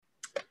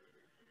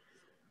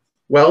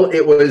Well,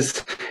 it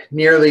was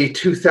nearly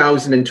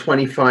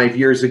 2025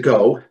 years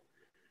ago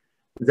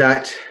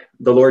that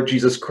the Lord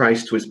Jesus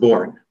Christ was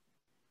born.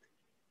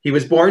 He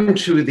was born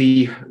to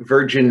the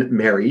Virgin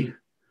Mary,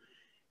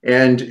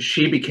 and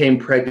she became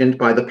pregnant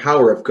by the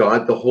power of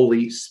God, the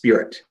Holy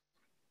Spirit.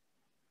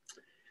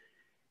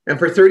 And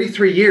for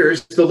 33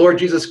 years, the Lord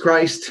Jesus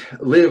Christ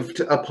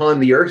lived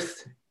upon the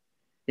earth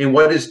in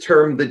what is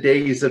termed the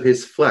days of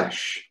his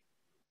flesh.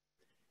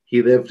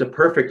 He lived a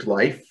perfect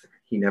life.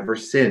 He never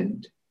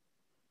sinned.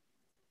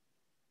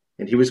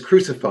 And he was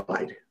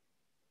crucified.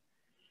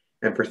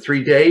 And for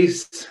 3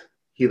 days,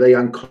 he lay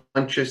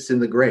unconscious in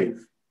the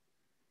grave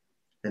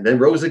and then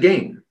rose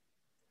again.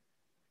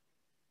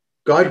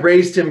 God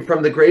raised him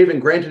from the grave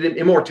and granted him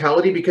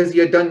immortality because he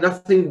had done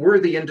nothing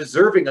worthy and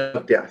deserving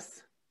of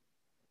death.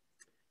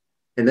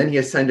 And then he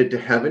ascended to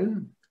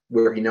heaven,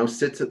 where he now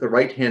sits at the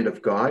right hand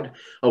of God,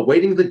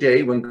 awaiting the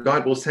day when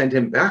God will send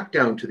him back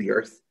down to the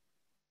earth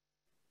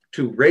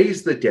to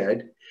raise the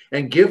dead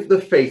and give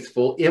the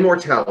faithful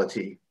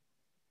immortality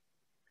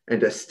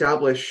and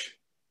establish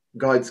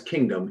God's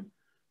kingdom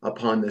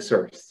upon this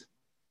earth.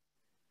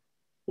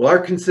 Well, our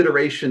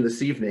consideration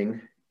this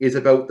evening is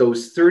about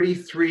those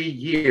 33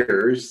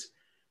 years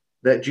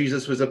that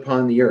Jesus was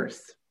upon the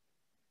earth,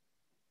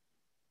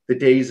 the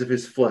days of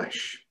his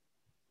flesh.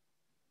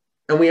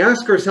 And we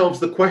ask ourselves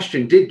the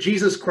question, did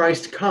Jesus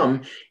Christ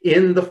come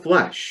in the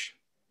flesh?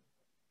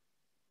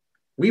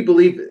 We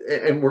believe,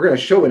 and we're going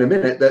to show in a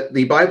minute, that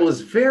the Bible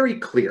is very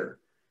clear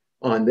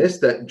on this,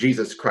 that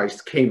Jesus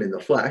Christ came in the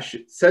flesh.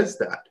 It says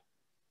that.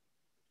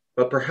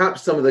 But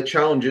perhaps some of the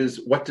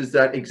challenges, what does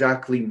that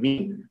exactly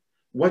mean?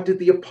 What did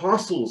the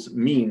apostles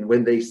mean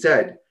when they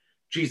said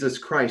Jesus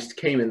Christ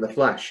came in the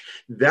flesh?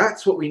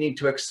 That's what we need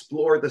to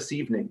explore this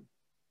evening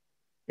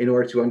in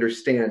order to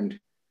understand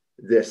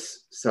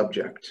this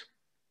subject.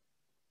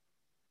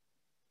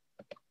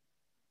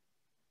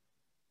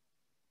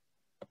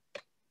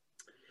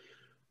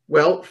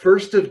 Well,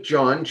 1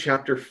 John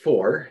chapter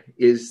 4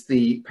 is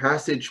the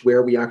passage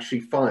where we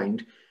actually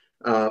find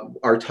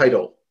our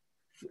title.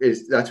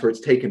 That's where it's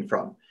taken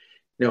from.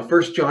 Now,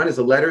 1 John is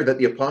a letter that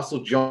the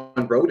Apostle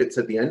John wrote. It's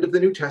at the end of the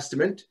New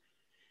Testament.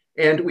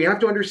 And we have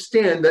to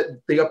understand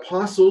that the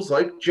apostles,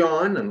 like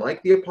John and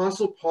like the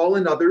Apostle Paul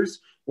and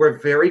others, were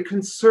very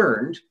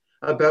concerned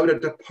about a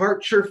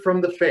departure from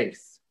the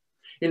faith.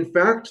 In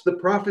fact, the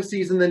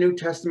prophecies in the New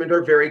Testament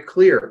are very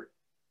clear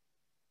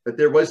that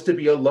there was to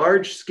be a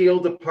large-scale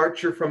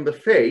departure from the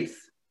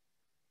faith,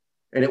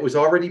 and it was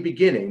already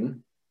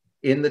beginning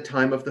in the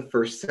time of the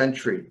first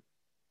century.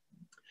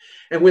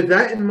 And with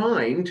that in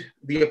mind,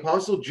 the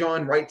Apostle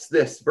John writes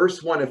this,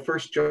 verse 1 of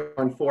 1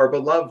 John 4,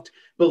 "Beloved,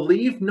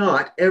 believe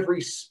not every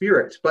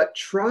spirit, but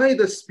try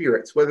the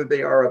spirits, whether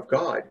they are of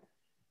God,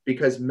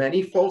 because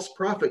many false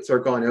prophets are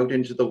gone out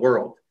into the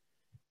world."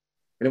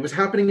 And it was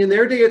happening in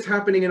their day, it's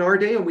happening in our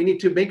day, and we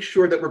need to make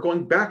sure that we're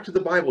going back to the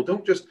Bible.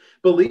 Don't just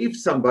believe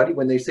somebody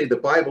when they say the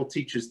Bible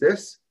teaches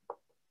this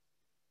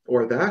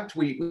or that.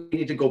 We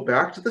need to go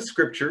back to the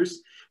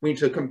scriptures. We need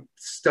to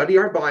study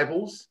our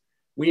Bibles.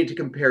 We need to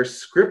compare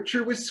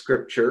scripture with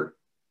scripture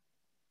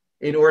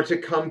in order to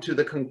come to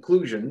the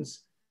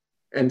conclusions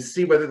and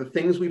see whether the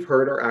things we've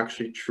heard are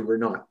actually true or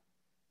not.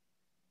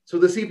 So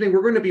this evening,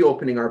 we're going to be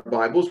opening our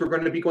Bibles. We're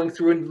going to be going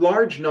through a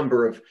large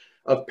number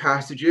of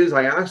passages.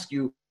 I ask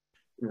you,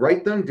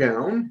 write them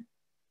down,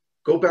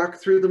 go back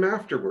through them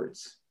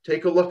afterwards,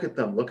 take a look at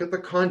them, look at the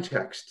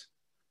context,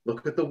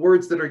 look at the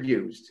words that are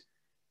used,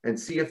 and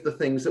see if the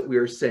things that we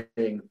are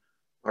saying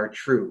are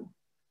true.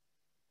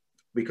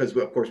 Because,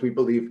 of course, we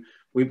believe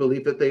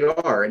that they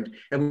are,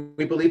 and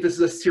we believe this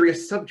is a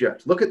serious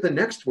subject. Look at the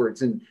next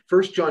words in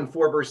 1 John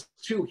 4, verse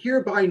 2.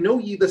 "Hereby know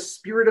ye the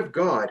Spirit of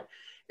God.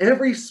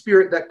 Every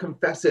spirit that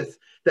confesseth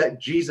that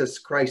Jesus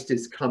Christ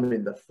is come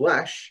in the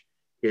flesh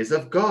is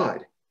of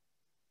God.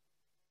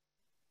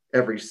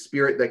 Every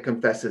spirit that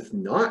confesseth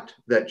not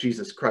that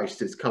Jesus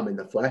Christ is come in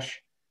the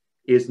flesh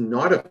is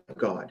not of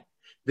God.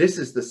 This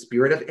is the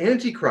spirit of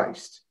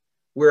Antichrist,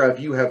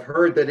 whereof you have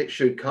heard that it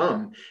should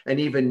come, and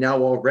even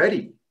now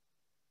already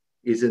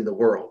is in the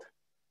world."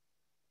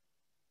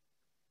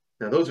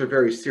 Now, those are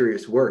very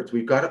serious words.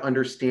 We've got to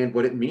understand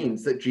what it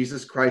means that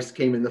Jesus Christ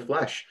came in the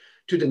flesh.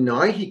 To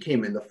deny he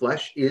came in the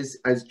flesh is,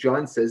 as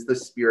John says, the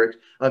spirit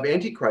of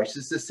Antichrist,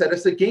 is to set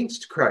us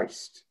against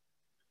Christ.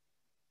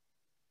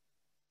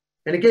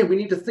 And again, we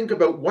need to think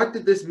about, what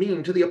did this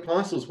mean to the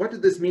apostles? What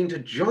did this mean to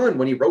John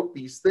when he wrote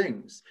these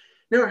things?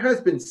 Now, it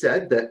has been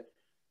said that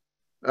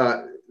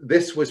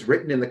this was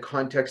written in the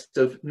context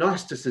of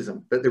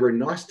Gnosticism, that there were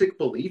Gnostic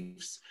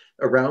beliefs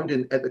around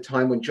at the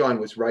time when John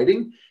was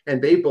writing,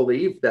 and they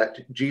believed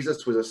that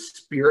Jesus was a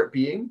spirit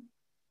being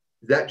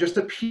that just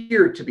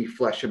appeared to be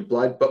flesh and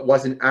blood, but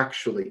wasn't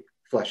actually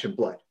flesh and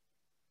blood.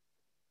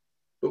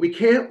 But we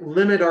can't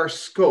limit our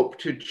scope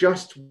to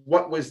just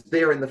what was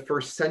there in the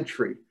first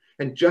century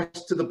and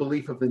just to the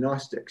belief of the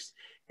Gnostics.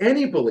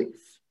 Any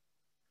belief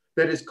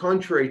that is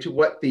contrary to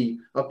what the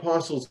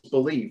apostles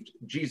believed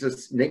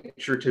Jesus'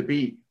 nature to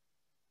be,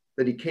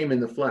 that he came in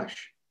the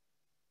flesh,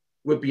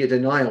 would be a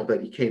denial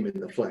that he came in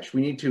the flesh.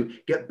 We need to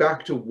get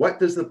back to what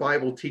does the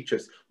Bible teach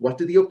us? What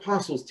do the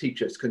apostles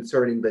teach us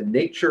concerning the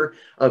nature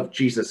of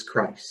Jesus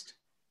Christ?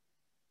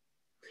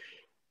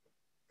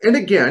 And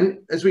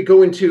again, as we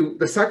go into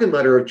the second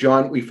letter of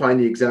John, we find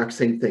the exact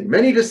same thing.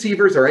 Many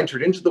deceivers are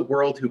entered into the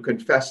world who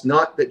confess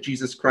not that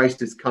Jesus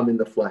Christ is come in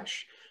the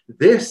flesh.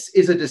 This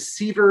is a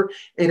deceiver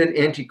and an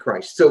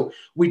antichrist. So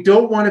we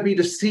don't want to be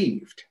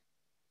deceived.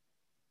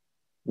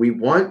 We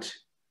want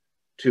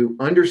to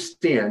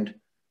understand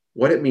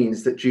what it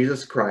means that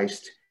Jesus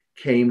Christ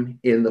came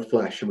in the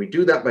flesh. And we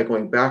do that by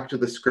going back to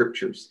the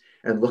scriptures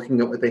and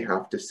looking at what they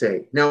have to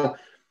say. Now,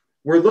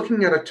 we're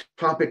looking at a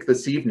topic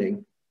this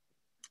evening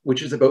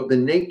which is about the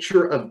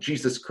nature of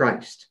Jesus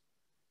Christ.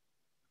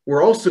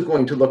 We're also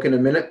going to look in a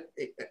minute,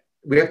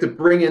 we have to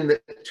bring in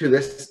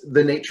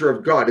the nature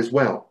of God as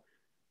well.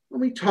 When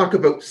we talk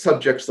about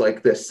subjects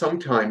like this,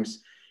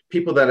 sometimes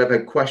people that have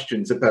had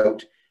questions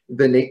about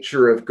the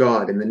nature of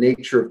God and the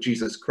nature of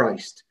Jesus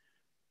Christ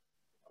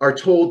are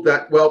told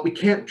that, well, we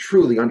can't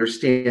truly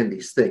understand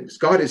these things.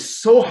 God is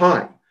so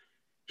high,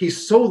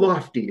 he's so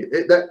lofty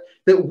that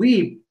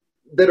we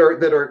that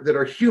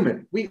are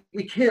human, we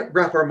can't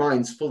wrap our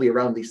minds fully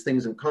around these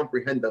things and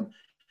comprehend them.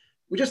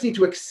 We just need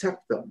to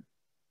accept them.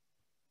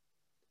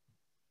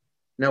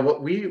 Now,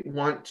 what we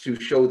want to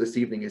show this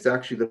evening is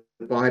actually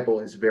the Bible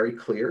is very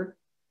clear.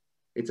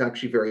 It's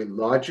actually very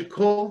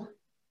logical.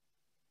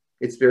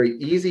 It's very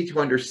easy to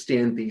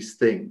understand these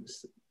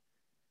things.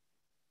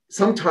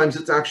 Sometimes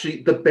it's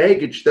actually the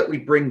baggage that we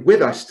bring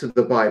with us to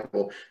the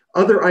Bible,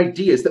 other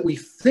ideas that we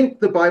think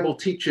the Bible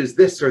teaches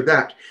this or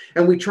that,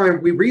 and we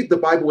read the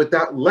Bible with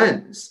that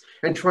lens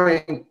and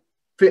try and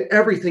fit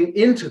everything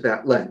into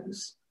that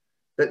lens.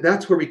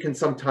 That's where we can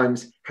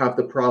sometimes have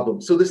the problem.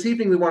 So this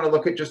evening we want to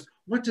look at just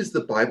what does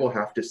the Bible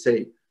have to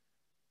say,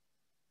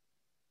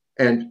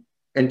 and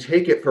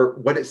take it for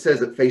what it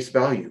says at face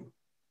value.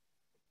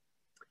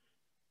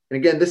 And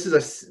again, this is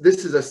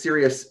a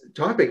serious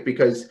topic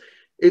because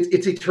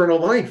it's eternal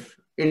life.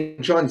 In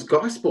John's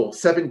Gospel,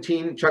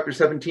 chapter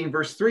 17,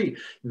 verse 3,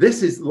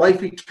 this is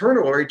life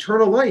eternal, or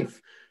eternal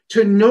life,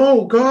 to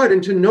know God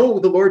and to know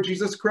the Lord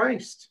Jesus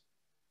Christ.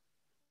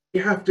 We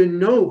have to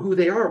know who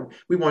they are.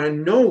 We want to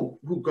know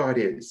who God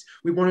is.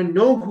 We want to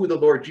know who the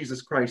Lord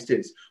Jesus Christ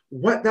is,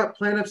 what that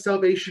plan of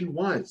salvation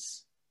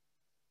was.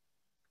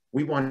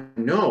 We want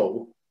to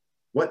know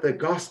what the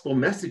gospel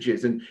message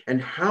is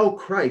and how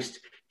Christ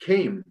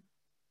came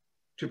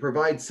to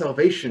provide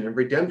salvation and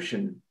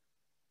redemption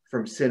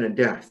from sin and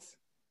death.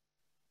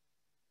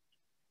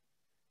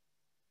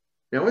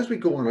 Now, as we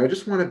go on, I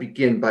just want to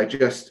begin by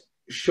just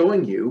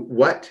showing you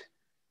what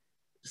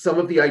some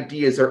of the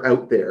ideas are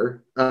out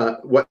there,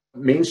 what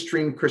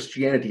mainstream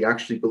Christianity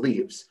actually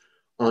believes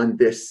on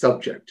this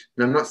subject.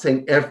 And I'm not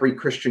saying every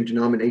Christian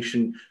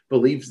denomination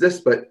believes this,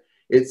 but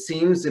it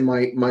seems in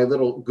my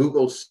little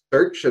Google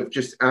search of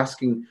just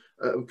asking,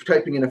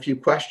 typing in a few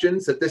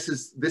questions, that this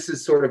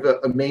is sort of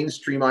a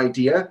mainstream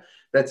idea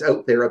that's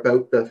out there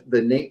about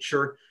the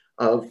nature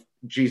of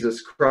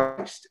Jesus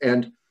Christ.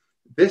 And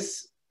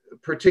this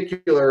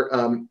particular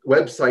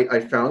website I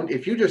found,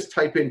 if you just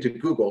type into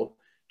Google,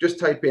 just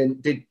type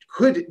in,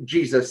 could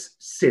Jesus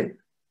sin?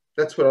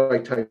 That's what I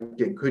typed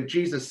in, could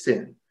Jesus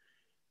sin?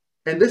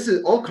 And this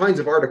is, all kinds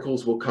of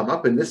articles will come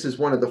up, and this is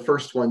one of the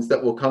first ones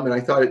that will come, and I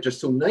thought it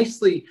just so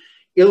nicely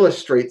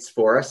illustrates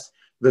for us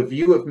the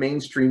view of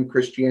mainstream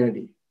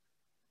Christianity.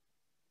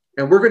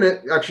 And we're going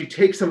to actually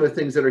take some of the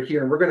things that are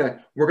here, and we're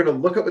going to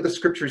look at what the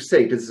scriptures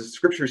say. Does the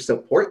scriptures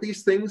support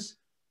these things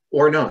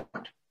or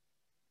not?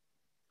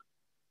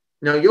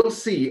 Now you'll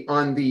see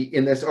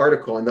in this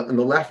article on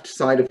the left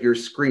side of your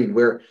screen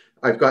where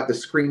I've got the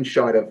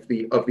screenshot of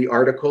the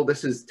article.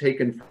 This is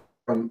taken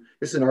from,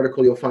 this is an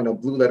article you'll find on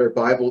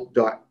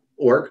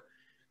blueletterbible.org,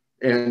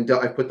 and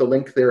I put the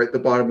link there at the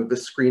bottom of the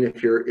screen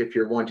if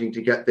you're wanting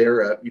to get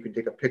there. You can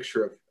take a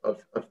picture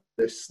of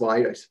this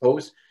slide, I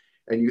suppose,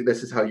 and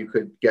this is how you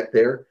could get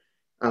there.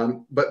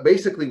 But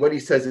basically what he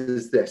says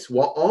is this: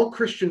 while all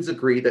Christians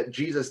agree that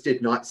Jesus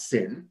did not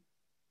sin,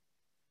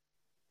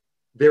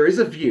 there is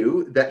a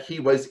view that he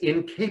was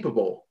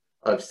incapable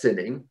of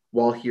sinning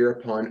while here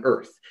upon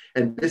earth.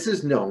 And this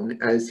is known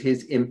as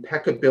his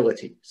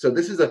impeccability. So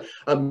this is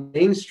a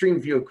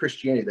mainstream view of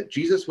Christianity, that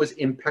Jesus was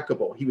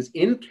impeccable. He was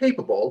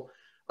incapable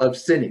of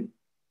sinning.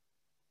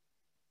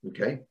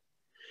 Okay?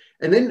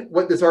 And then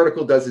what this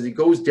article does is he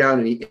goes down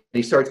and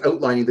he starts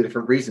outlining the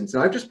different reasons.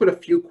 And I've just put a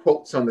few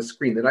quotes on the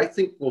screen that I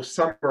think will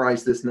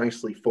summarize this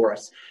nicely for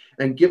us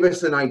and give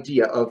us an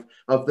idea of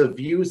the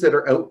views that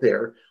are out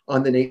there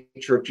on the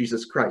nature of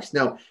Jesus Christ.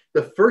 Now,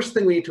 the first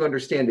thing we need to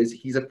understand is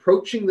he's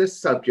approaching this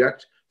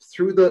subject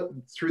through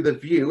the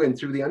view and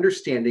through the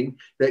understanding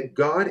that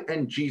God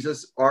and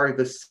Jesus are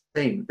the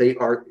same. They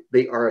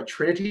are a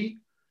Trinity,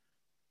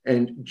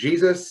 and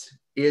Jesus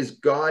is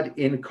God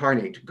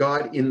incarnate,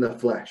 God in the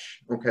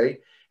flesh, okay?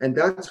 And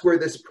that's where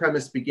this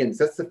premise begins.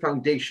 That's the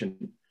foundation.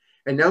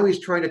 And now he's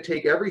trying to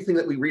take everything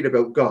that we read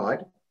about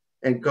God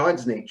and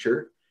God's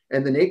nature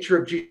and the nature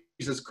of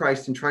Jesus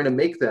Christ and trying to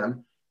make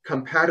them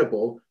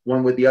compatible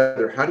one with the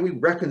other? How do we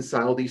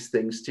reconcile these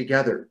things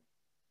together?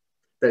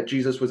 That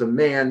Jesus was a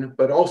man,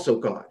 but also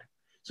God.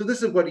 So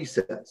this is what he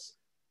says.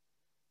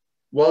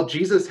 While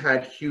Jesus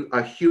had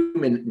a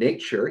human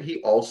nature,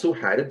 he also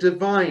had a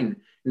divine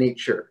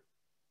nature.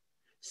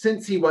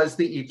 Since he was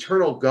the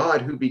eternal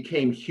God who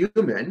became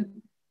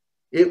human,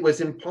 it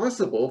was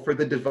impossible for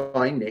the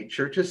divine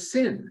nature to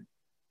sin.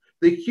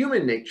 The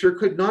human nature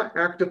could not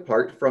act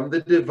apart from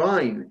the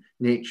divine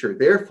nature.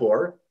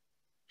 Therefore,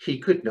 he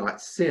could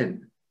not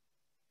sin.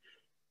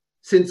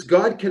 Since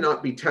God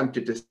cannot be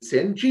tempted to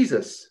sin,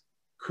 Jesus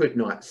could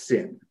not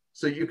sin.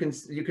 So you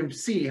can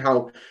see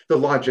how the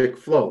logic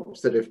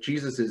flows, that if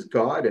Jesus is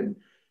God and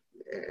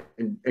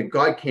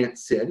God can't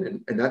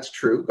sin, and that's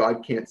true,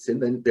 God can't sin,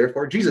 then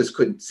therefore Jesus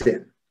couldn't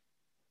sin.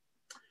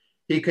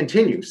 He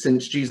continues,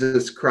 since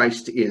Jesus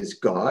Christ is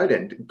God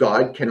and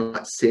God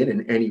cannot sin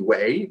in any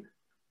way,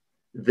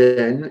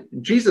 then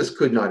Jesus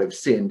could not have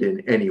sinned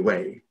in any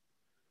way.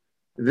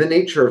 The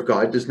nature of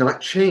God does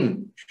not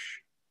change.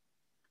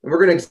 And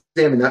we're going to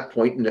examine that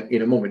point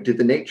in a moment. Did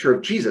the nature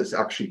of Jesus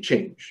actually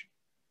change?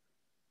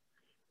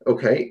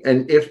 Okay,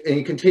 and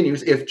he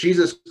continues, if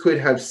Jesus could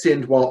have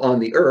sinned while on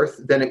the earth,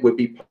 then it would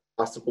be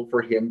possible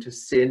for him to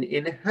sin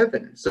in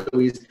heaven. So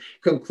he's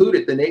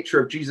concluded the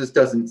nature of Jesus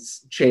doesn't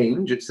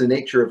change. It's the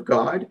nature of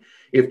God.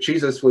 If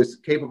Jesus was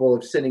capable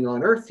of sinning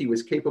on earth, he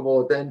was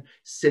capable of then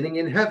sinning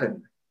in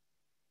heaven.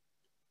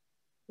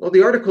 Well,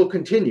 the article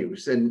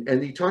continues,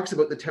 and he talks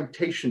about the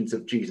temptations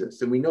of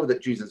Jesus, and we know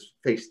that Jesus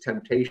faced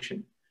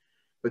temptation.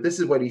 But this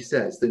is what he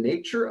says. The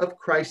nature of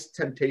Christ's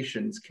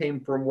temptations came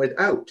from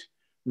without,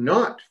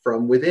 not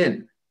from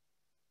within.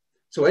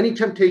 So any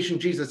temptation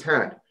Jesus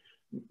had,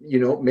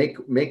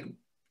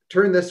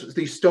 turn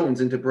these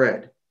stones into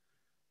bread.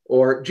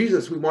 Or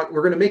Jesus, we're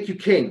going to make you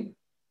king.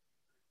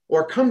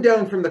 Or come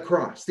down from the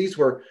cross. These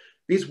were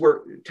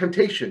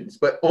temptations,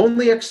 but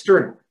only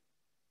external.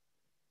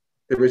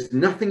 There was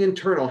nothing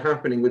internal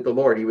happening with the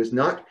Lord. He was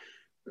not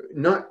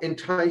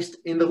enticed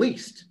in the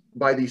least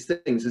by these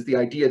things, is the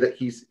idea that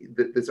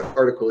this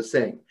article is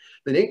saying.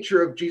 The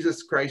nature of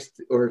Jesus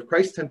Christ, or of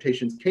Christ's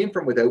temptations, came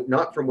from without,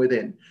 not from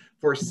within.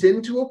 For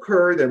sin to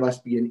occur, there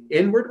must be an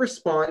inward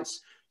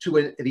response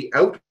to the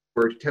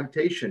outward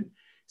temptation.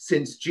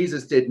 Since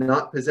Jesus did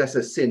not possess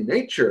a sin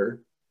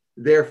nature,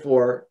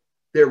 therefore,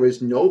 there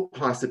was no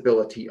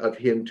possibility of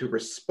him to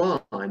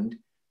respond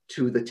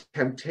to the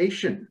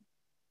temptation.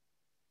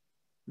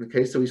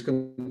 Okay, so he's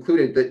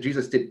concluded that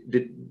Jesus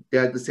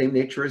had the same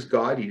nature as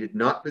God. He did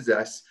not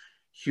possess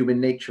human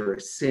nature, a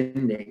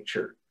sin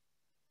nature.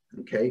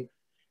 Okay,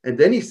 and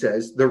then he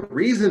says the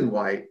reason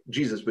why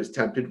Jesus was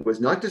tempted was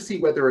not to see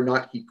whether or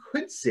not he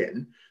could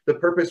sin. The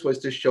purpose was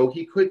to show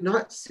he could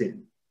not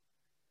sin.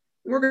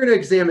 We're going to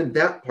examine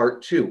that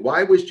part too.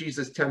 Why was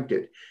Jesus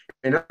tempted?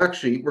 And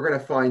actually, we're going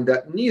to find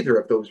that neither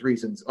of those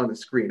reasons on the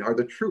screen are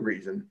the true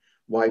reason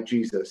why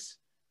Jesus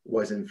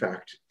was in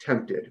fact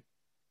tempted.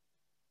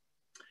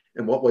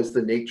 And what was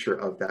the nature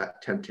of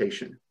that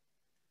temptation?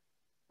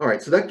 All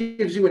right, so that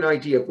gives you an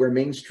idea of where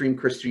mainstream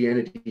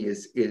Christianity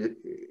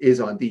is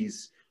on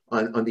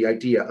the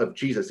idea of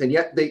Jesus. And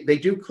yet they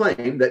do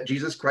claim that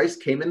Jesus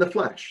Christ came in the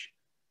flesh.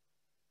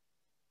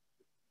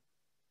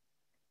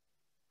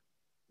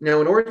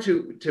 Now, in order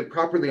to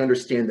properly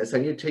understand this, I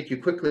need to take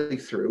you quickly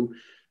through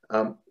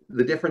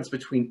the difference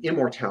between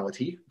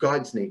immortality,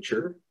 God's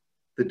nature,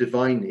 the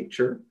divine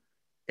nature,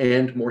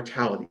 and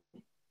mortality,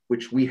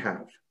 which we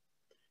have.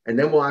 And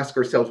then we'll ask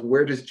ourselves,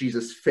 where does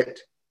Jesus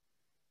fit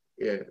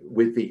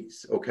with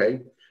these,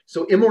 okay?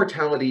 So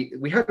immortality,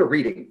 we had a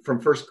reading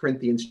from 1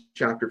 Corinthians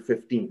chapter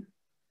 15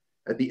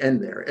 at the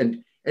end there.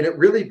 And it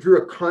really drew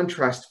a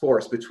contrast for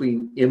us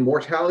between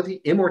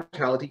immortality, and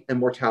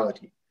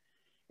mortality.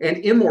 And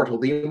the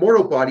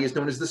immortal body is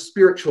known as the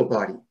spiritual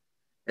body.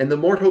 And the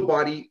mortal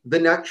body, the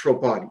natural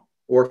body,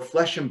 or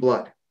flesh and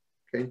blood,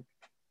 okay?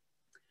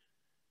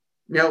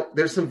 Now,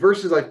 there's some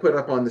verses I've put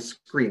up on the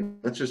screen.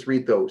 Let's just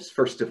read those,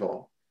 first of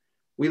all.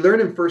 We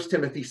learn in 1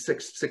 Timothy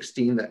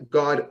 6:16 that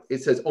God,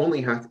 it says, only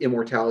hath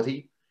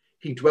immortality.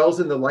 He dwells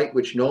in the light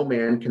which no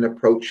man can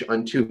approach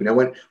unto. Now,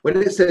 when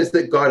it says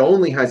that God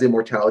only has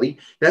immortality,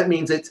 that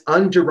means it's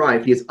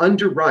underived. He is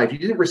underived. He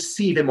didn't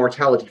receive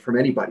immortality from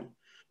anybody.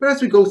 But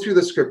as we go through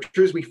the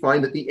scriptures, we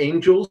find that the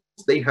angels,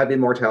 they have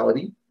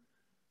immortality.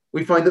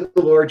 We find that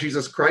the Lord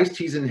Jesus Christ,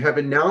 he's in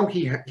heaven now.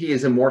 He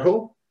is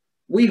immortal.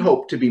 We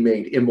hope to be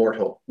made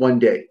immortal one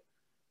day.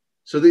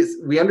 So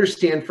we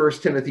understand 1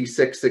 Timothy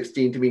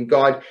 6:16 to mean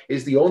God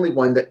is the only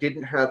one that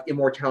didn't have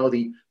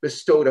immortality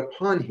bestowed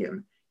upon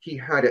him. He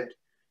had it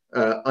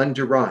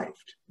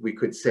underived, we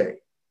could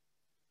say.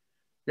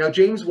 Now,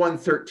 James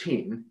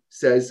 1:13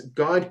 says,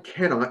 God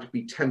cannot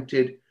be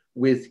tempted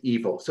with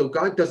evil. So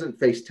God doesn't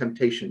face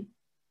temptation.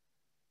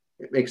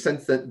 It makes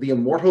sense that the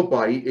immortal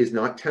body is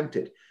not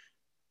tempted.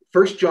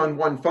 1 John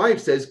 1:5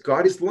 says,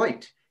 God is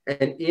light,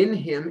 and in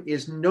him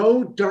is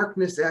no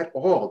darkness at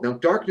all. Now,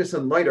 darkness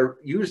and light are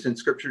used in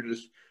scripture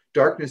as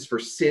darkness for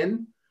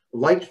sin,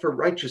 light for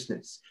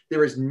righteousness.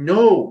 There is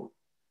no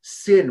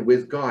sin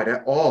with God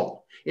at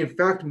all. In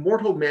fact,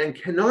 mortal man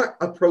cannot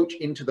approach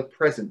into the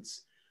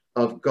presence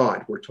of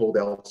God, we're told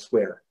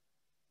elsewhere.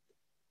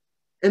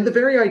 And the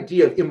very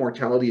idea of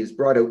immortality is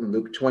brought out in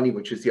Luke 20,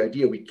 which is the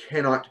idea we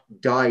cannot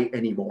die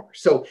anymore.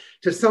 So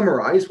to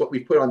summarize, what we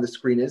put on the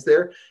screen is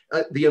there,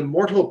 the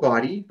immortal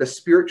body, the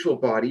spiritual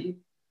body,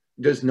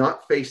 does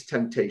not face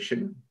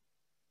temptation,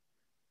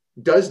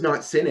 does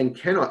not sin and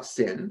cannot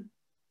sin,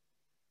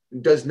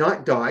 does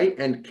not die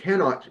and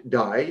cannot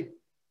die,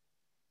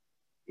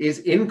 is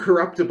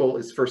incorruptible,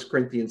 as 1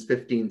 Corinthians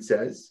 15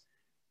 says,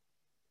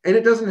 and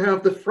it doesn't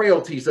have the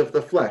frailties of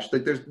the flesh.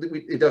 Like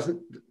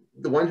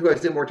the one who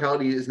has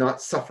immortality is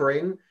not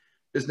suffering,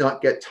 does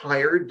not get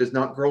tired, does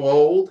not grow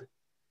old.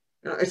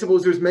 And I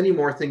suppose there's many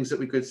more things that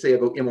we could say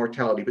about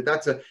immortality, but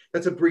that's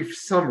a brief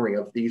summary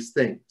of these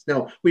things.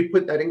 Now, we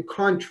put that in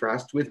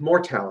contrast with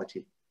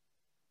mortality.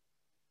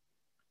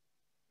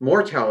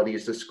 Mortality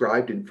is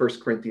described in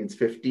 1 Corinthians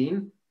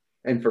 15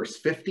 and verse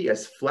 50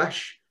 as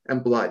flesh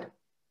and blood.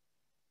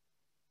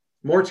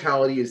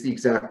 Mortality is the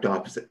exact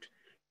opposite.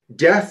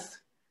 Death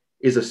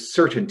is a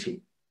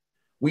certainty.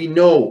 We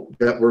know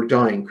that we're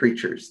dying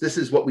creatures. This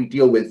is what we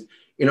deal with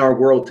in our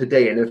world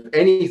today. And if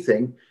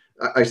anything,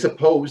 I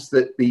suppose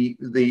that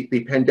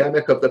the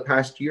pandemic of the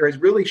past year has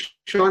really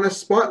shone a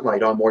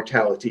spotlight on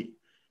mortality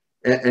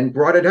and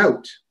brought it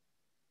out.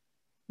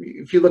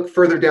 If you look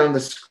further down the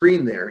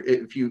screen there,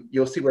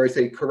 you'll see where I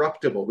say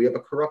corruptible. We have a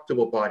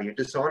corruptible body, a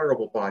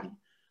dishonorable body,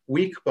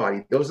 weak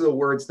body. Those are the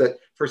words that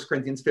 1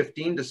 Corinthians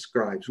 15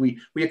 describes. We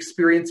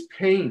experience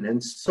pain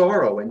and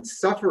sorrow and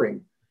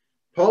suffering.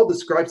 Paul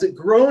describes it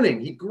groaning.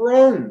 He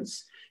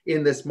groans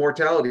in this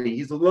mortality.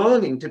 He's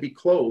longing to be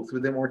clothed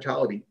with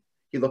immortality.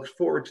 He looks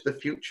forward to the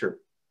future.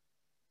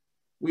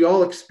 We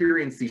all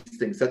experience these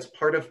things. That's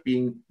part of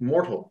being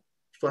mortal,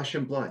 flesh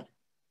and blood.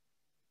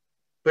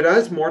 But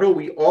as mortal,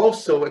 we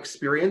also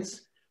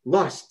experience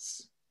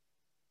lusts.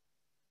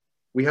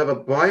 We have a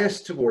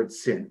bias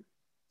towards sin,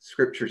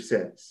 Scripture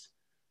says.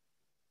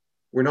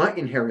 We're not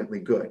inherently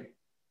good.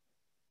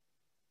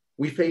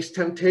 We face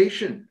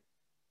temptation.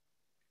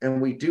 And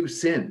we do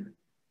sin.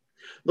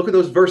 Look at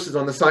those verses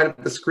on the side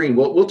of the screen.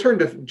 We'll turn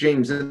to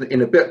James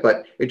in a bit,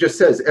 but it just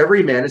says,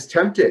 every man is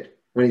tempted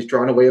when he's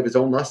drawn away of his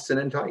own lusts and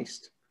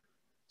enticed.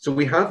 So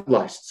we have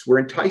lusts. We're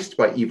enticed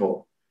by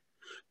evil.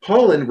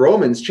 Paul in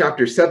Romans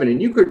chapter 7,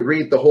 and you could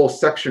read the whole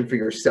section for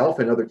yourself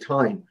another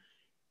time.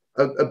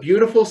 A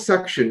beautiful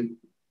section,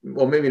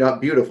 well, maybe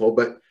not beautiful,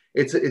 but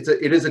it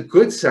is a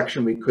good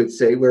section, we could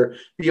say, where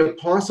the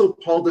Apostle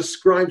Paul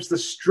describes the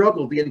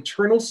struggle, the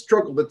internal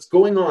struggle that's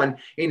going on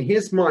in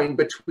his mind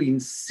between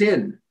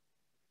sin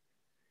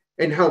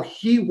and how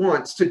he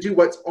wants to do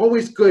what's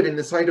always good in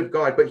the sight of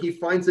God, but he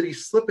finds that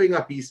he's slipping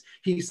up,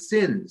 he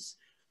sins.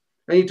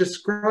 And he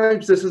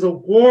describes this as a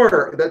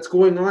war that's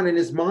going on in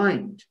his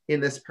mind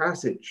in this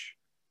passage.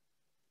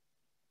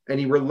 And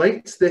he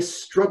relates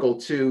this struggle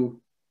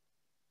to,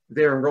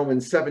 there in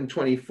Romans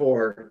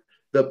 7:24,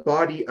 the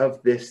body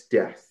of this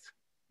death,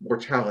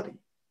 mortality.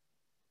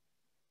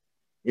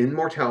 In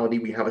mortality,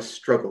 we have a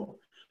struggle.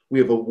 We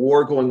have a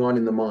war going on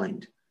in the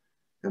mind.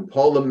 And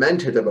Paul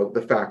lamented about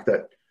the fact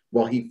that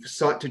while he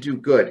sought to do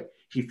good,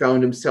 he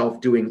found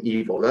himself doing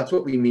evil. That's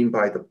what we mean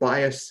by the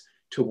bias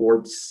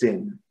towards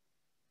sin.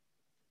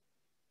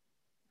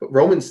 But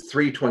Romans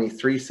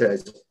 3:23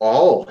 says,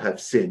 all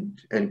have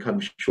sinned and come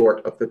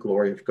short of the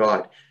glory of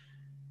God.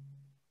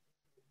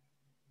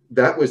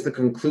 That was the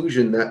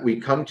conclusion that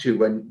we come to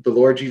when the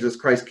Lord Jesus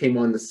Christ came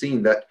on the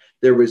scene, that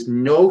there was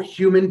no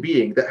human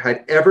being that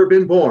had ever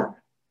been born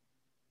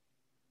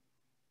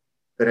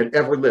that had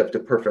ever lived a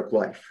perfect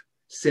life.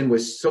 Sin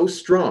was so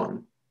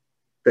strong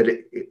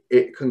that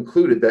it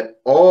concluded that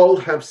all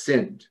have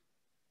sinned.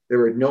 There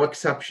were no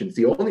exceptions.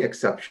 The only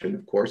exception,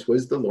 of course,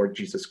 was the Lord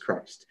Jesus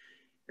Christ.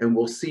 And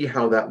we'll see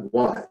how that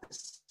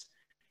was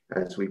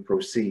as we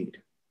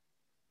proceed.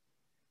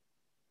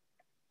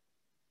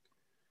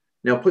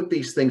 Now put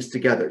these things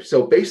together.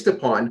 So based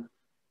upon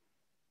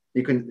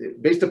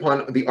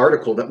the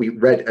article that we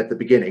read at the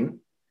beginning,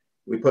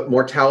 we put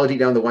mortality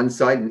down the one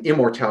side and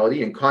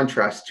immortality in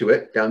contrast to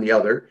it down the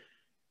other.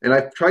 And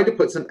I've tried to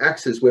put some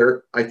X's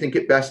where I think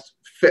it best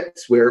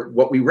fits where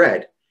what we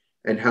read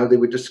and how they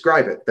would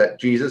describe it, that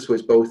Jesus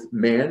was both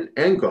man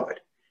and God.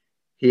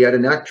 He had a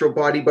natural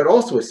body, but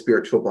also a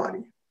spiritual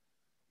body.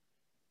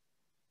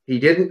 He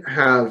didn't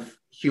have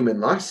human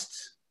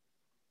lusts.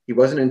 He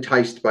wasn't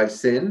enticed by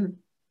sin.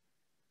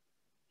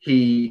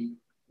 He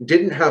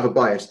didn't have a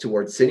bias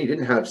towards sin. He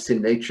didn't have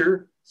sin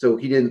nature, so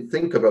he didn't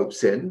think about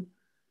sin.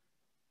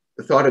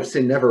 The thought of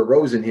sin never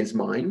arose in his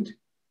mind.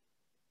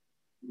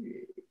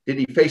 Did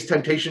he face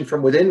temptation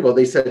from within? Well,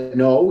 they said,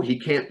 no, he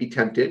can't be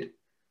tempted.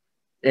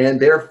 And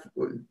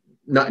therefore,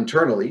 not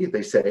internally,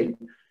 they say,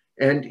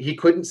 and he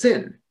couldn't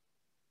sin.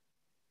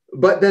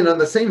 But then on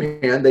the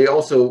same hand, they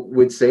also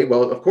would say,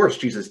 well, of course,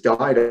 Jesus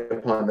died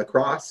upon the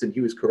cross and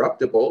he was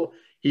corruptible.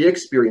 He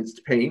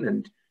experienced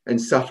pain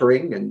and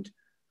suffering and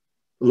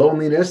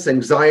loneliness,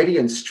 anxiety,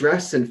 and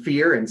stress, and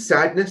fear, and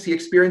sadness. He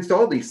experienced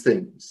all these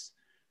things,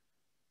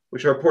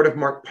 which are part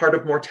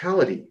of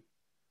mortality.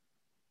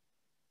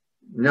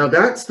 Now,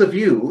 that's the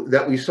view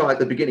that we saw at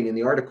the beginning in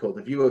the article,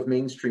 the view of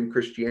mainstream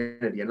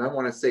Christianity. And I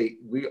want to say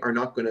we are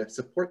not going to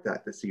support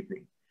that this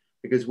evening,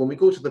 because when we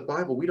go to the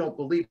Bible, we don't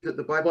believe that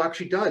the Bible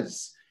actually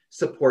does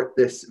support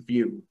this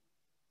view.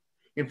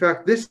 In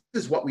fact, this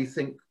is what we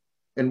think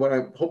and what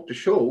I hope to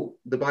show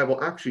the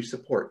Bible actually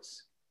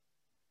supports.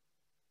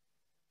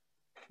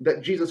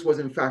 That Jesus was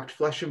in fact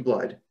flesh and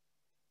blood,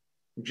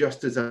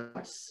 just as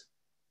us.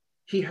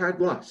 He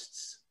had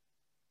lusts,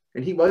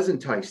 and he was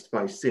enticed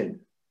by sin.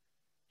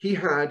 He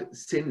had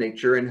sin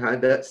nature and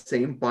had that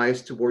same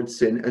bias towards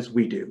sin as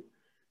we do.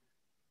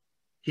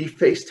 He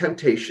faced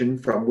temptation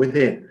from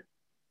within.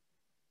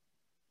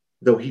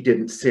 Though he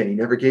didn't sin, he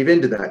never gave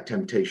in to that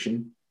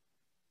temptation.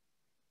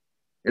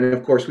 And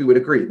of course, we would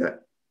agree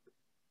that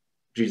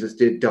Jesus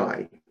did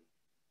die.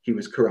 He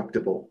was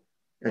corruptible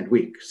and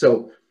weak.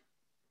 So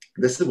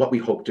this is what we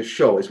hope to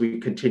show as we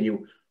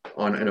continue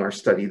on in our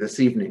study this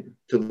evening,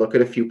 to look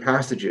at a few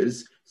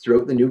passages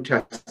throughout the New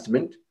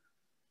Testament,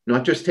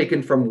 not just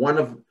taken from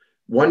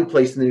one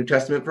place in the New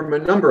Testament, from a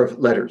number of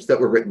letters that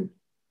were written,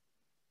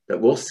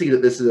 that we'll see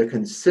that this is a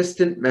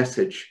consistent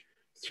message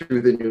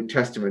through the New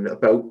Testament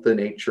about the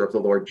nature of the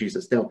Lord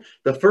Jesus. Now,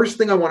 the first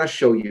thing I want to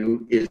show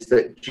you is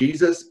that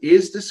Jesus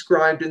is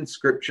described in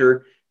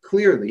Scripture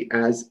clearly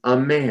as a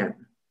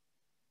man.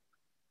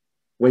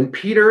 When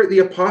Peter the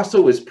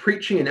apostle was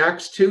preaching in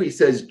Acts 2, he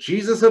says,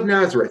 Jesus of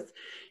Nazareth,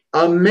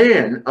 a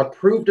man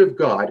approved of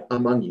God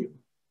among you.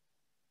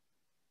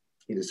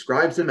 He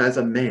describes him as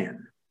a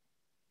man.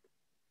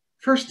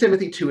 1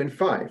 Timothy 2 and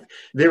 5,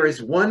 there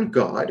is one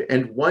God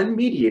and one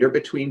mediator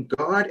between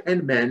God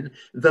and men,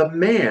 the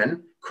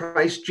man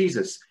Christ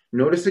Jesus.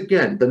 Notice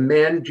again, the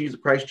man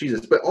Christ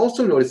Jesus, but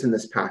also notice in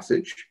this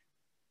passage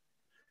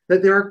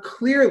that there are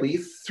clearly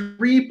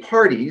three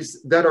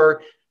parties that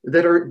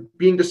are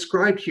being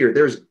described here.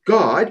 There's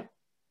God,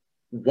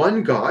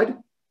 one God.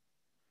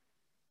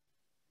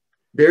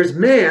 There's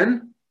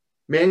man,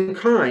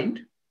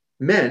 mankind,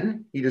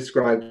 men, he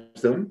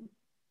describes them.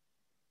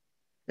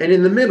 And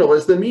in the middle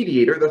is the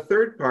mediator. The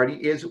third party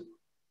is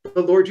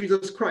the Lord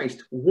Jesus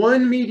Christ,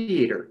 one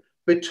mediator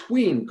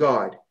between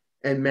God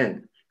and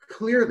men.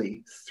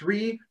 Clearly,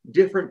 three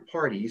different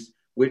parties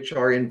which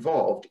are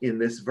involved in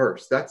this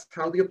verse. That's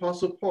how the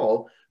Apostle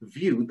Paul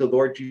viewed the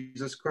Lord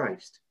Jesus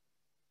Christ.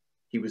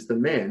 He was the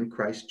man,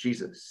 Christ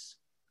Jesus.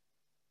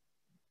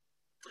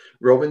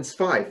 Romans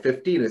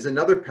 5:15 is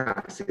another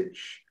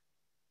passage.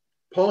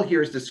 Paul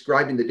here is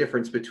describing the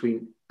difference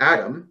between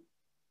Adam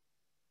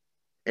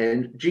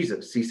and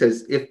Jesus. He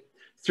says, if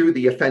through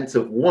the offense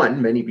of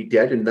one, many be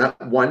dead, and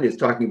that one is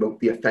talking about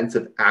the offense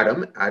of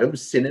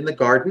Adam's sin in the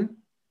garden.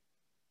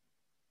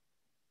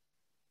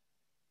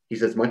 He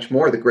says, much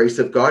more, the grace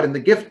of God and the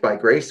gift by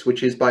grace,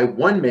 which is by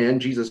one man,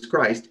 Jesus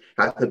Christ,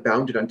 hath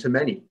abounded unto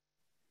many.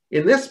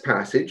 In this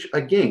passage,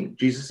 again,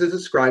 Jesus is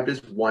described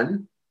as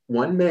one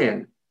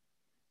man.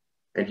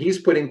 And he's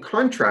put in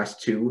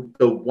contrast to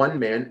the one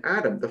man,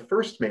 Adam, the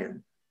first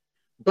man.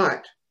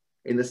 But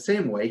in the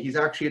same way, he's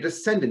actually a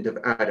descendant of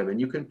Adam.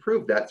 And you can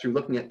prove that through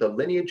looking at the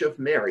lineage of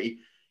Mary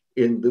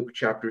in Luke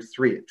chapter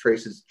 3. It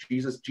traces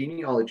Jesus'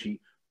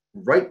 genealogy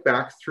right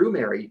back through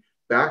Mary,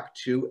 back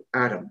to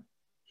Adam.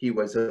 He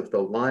was of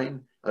the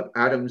line of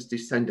Adam's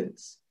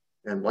descendants.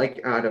 And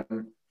like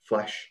Adam,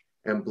 flesh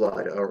and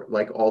blood, or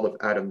like all of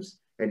Adam's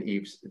and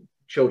Eve's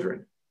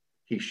children,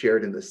 he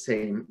shared in the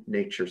same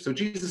nature. So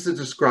Jesus is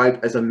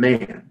described as a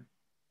man.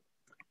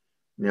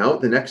 Now,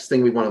 the next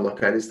thing we want to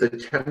look at is the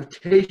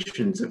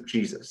temptations of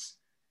Jesus.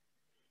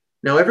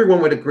 Now,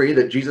 everyone would agree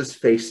that Jesus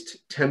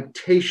faced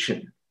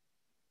temptation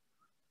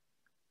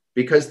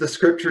because the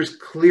scriptures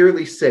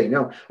clearly say.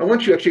 Now, I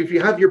want you actually, if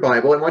you have your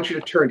Bible, I want you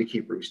to turn to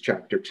Hebrews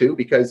chapter 2,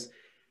 because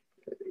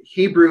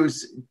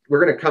Hebrews,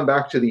 we're going to come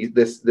back to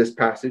this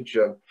passage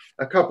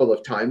a couple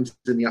of times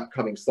in the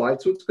upcoming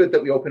slides. So it's good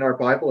that we open our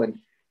Bible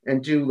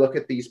and do look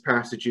at these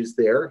passages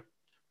there.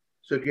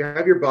 So if you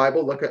have your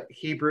Bible, look at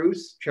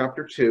Hebrews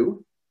chapter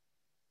 2.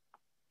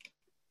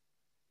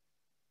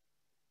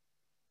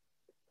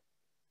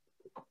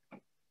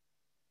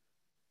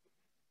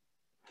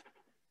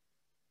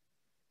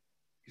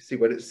 You see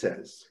what it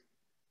says.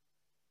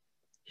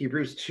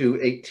 Hebrews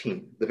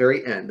 2:18, the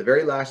very end, the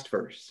very last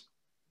verse.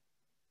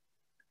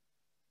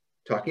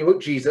 Talking about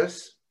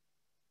Jesus.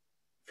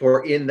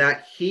 For in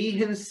that he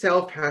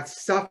himself hath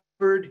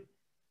suffered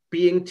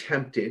being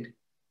tempted,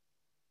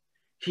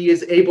 he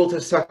is able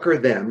to succor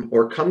them,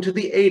 or come to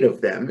the aid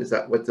of them. Is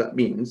that what that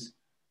means?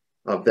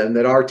 Of them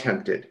that are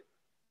tempted.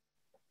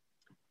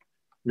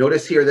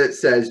 Notice here that it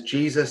says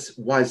Jesus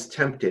was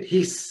tempted.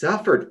 He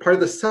suffered. Part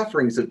of the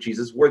sufferings of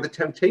Jesus were the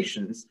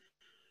temptations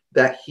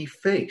that he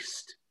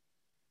faced.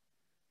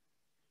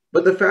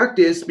 But the fact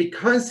is,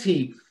 because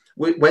he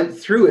went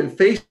through and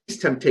faced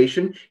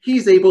temptation,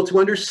 he's able to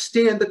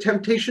understand the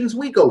temptations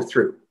we go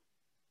through.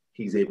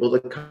 He's able to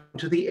come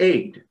to the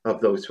aid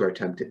of those who are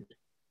tempted.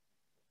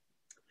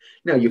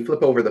 Now you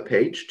flip over the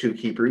page to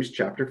Hebrews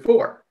chapter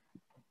 4.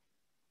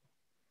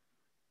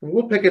 And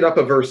we'll pick it up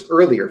a verse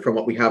earlier from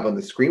what we have on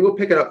the screen. We'll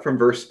pick it up from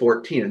verse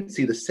 14 and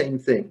see the same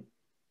thing.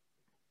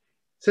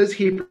 says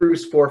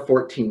Hebrews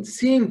 4:14,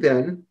 seeing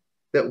then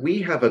that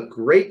we have a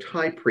great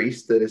high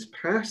priest that is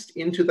passed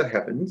into the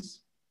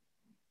heavens,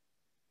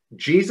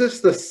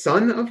 Jesus, the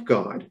Son of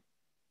God,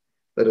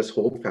 let us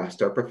hold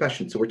fast our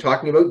profession. So we're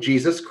talking about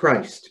Jesus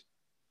Christ.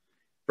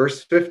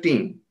 Verse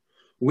 15,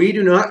 we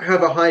do not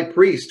have a high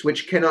priest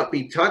which cannot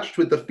be touched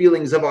with the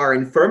feelings of our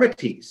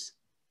infirmities,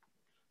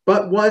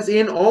 but was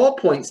in all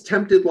points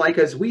tempted like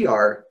as we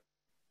are,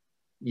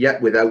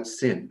 yet without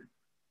sin.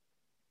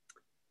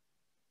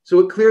 So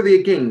it clearly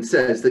again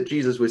says that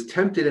Jesus was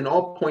tempted in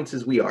all points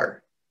as we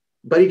are,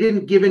 but he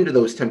didn't give in to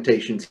those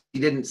temptations. He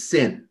didn't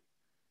sin.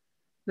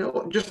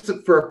 Now, just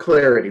for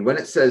clarity, when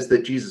it says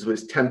that Jesus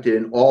was tempted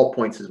in all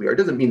points as we are, it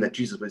doesn't mean that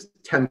Jesus was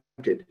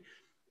tempted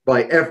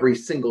by every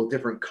single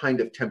different kind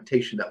of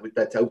temptation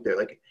that's out there.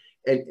 Like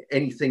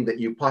anything that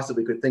you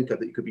possibly could think of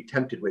that you could be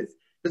tempted with.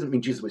 It doesn't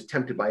mean Jesus was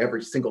tempted by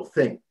every single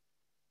thing.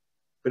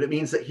 But it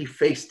means that he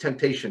faced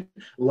temptation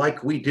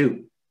like we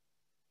do.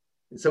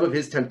 And some of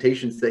his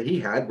temptations that he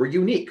had were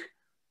unique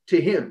to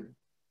him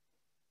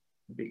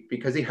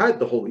because he had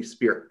the Holy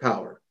Spirit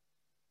power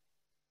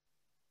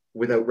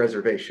without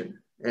reservation.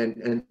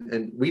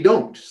 And we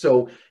don't.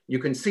 So you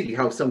can see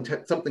how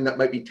something that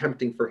might be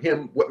tempting for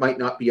him, what might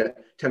not be a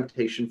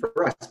temptation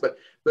for us. But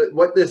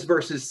what this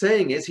verse is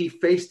saying is he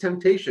faced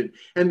temptation.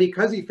 And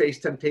because he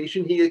faced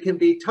temptation, he can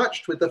be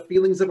touched with the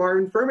feelings of our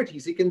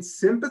infirmities. He can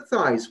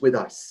sympathize with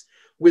us,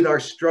 with our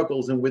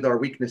struggles and with our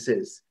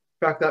weaknesses.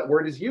 In fact, that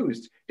word is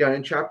used down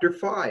in chapter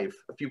 5,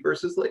 a few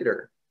verses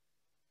later.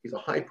 He's a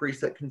high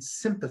priest that can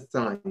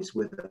sympathize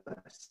with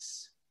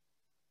us.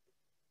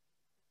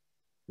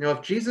 Now,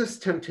 if Jesus'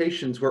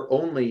 temptations were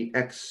only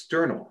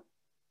external,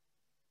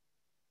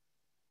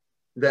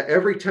 that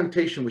every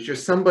temptation was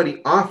just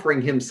somebody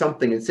offering him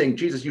something and saying,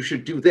 Jesus, you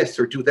should do this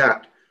or do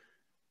that,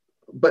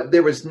 but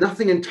there was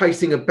nothing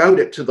enticing about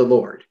it to the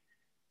Lord.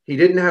 He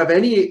didn't have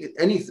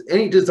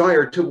any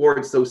desire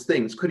towards those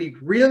things. Could he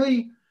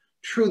really,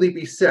 truly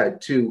be said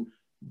to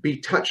be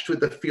touched with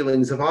the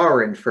feelings of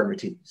our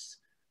infirmities?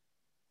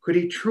 Could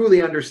he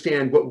truly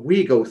understand what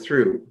we go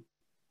through?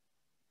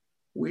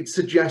 We'd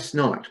suggest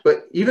not.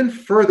 But even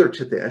further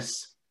to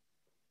this,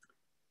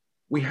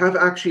 we have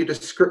actually a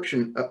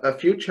description a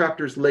few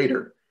chapters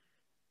later.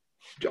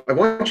 I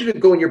want you to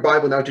go in your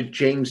Bible now to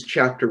James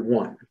chapter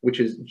 1,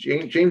 which is,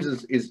 James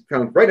is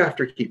found right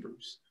after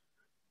Hebrews.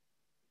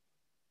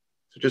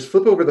 So just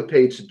flip over the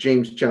page to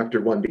James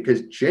chapter 1,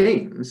 because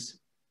James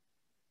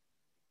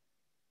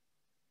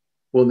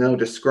will now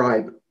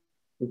describe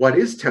what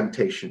is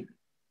temptation.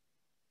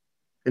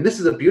 And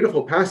this is a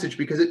beautiful passage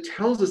because it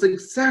tells us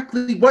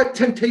exactly what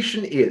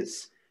temptation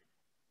is.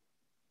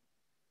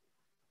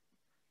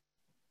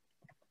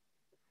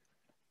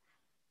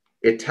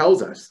 It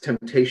tells us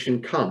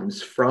temptation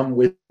comes from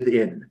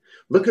within.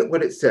 Look at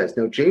what it says.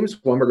 Now,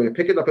 James 1, we're going to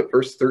pick it up at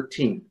verse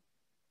 13.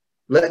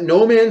 Let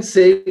no man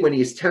say when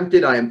he is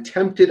tempted, I am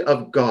tempted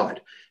of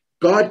God.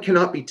 God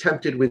cannot be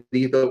tempted with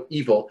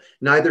evil,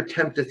 neither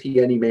tempteth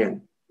he any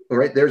man. All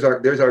right, there's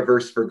our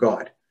verse for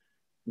God.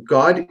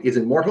 God is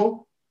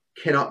immortal,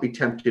 cannot be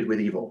tempted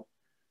with evil.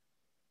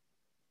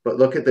 But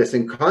look at this.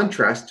 In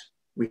contrast,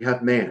 we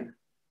have man.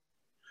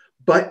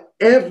 But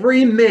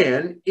every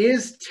man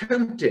is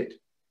tempted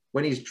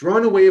when he's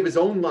drawn away of his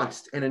own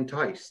lust and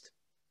enticed.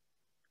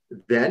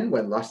 Then,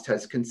 when lust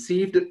has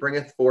conceived, it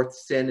bringeth forth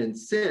sin, and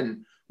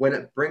sin, when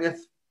it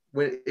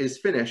is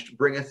finished,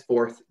 bringeth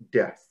forth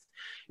death.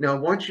 Now, I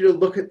want you to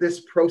look at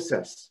this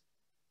process.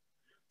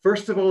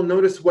 First of all,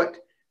 notice what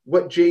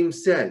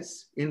James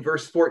says in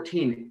verse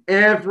 14.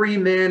 Every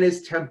man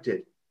is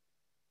tempted.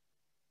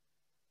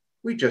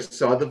 We just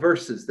saw the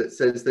verses that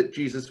says that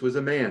Jesus was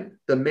a man,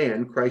 the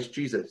man Christ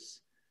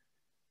Jesus.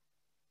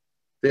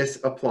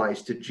 This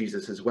applies to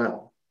Jesus as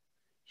well.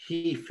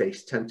 He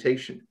faced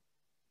temptation.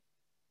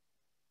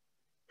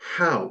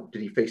 How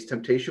did he face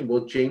temptation?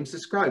 Well, James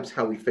describes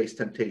how we face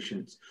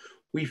temptations.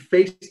 We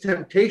face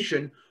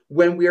temptation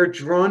when we are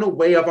drawn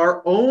away of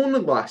our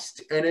own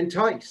lust and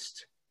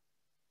enticed.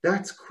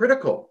 That's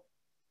critical.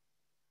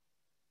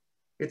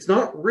 It's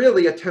not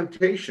really a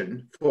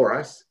temptation for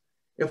us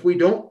if we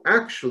don't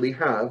actually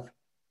have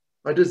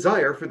a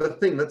desire for the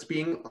thing that's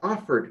being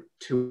offered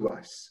to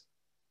us.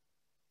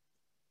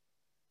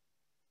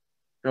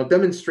 And I'll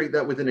demonstrate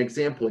that with an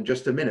example in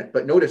just a minute.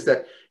 But notice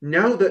that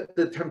now that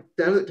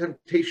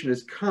temptation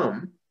has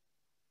come,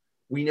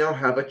 we now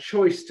have a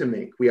choice to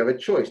make. We have a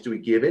choice. Do we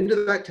give into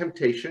that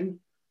temptation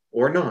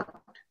or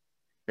not?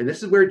 And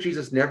this is where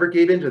Jesus never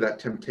gave into that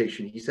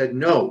temptation. He said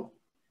no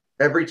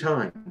every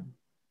time.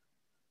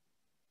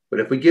 But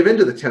if we give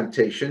into the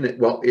temptation,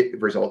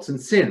 it results in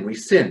sin. We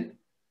sin.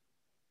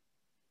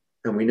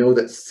 And we know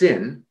that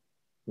sin,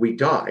 we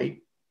die.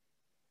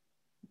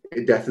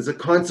 Death is a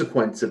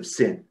consequence of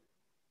sin.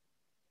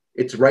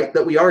 It's right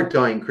that we are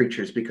dying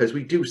creatures because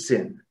we do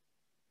sin.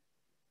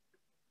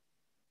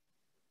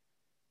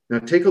 Now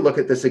take a look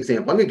at this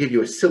example. I'm going to give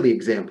you a silly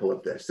example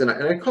of this. And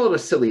I call it a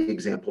silly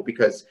example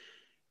because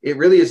it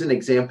really is an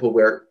example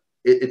where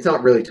it's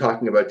not really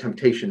talking about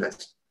temptation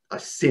that's a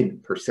sin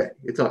per se.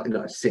 It's not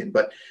a sin,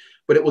 but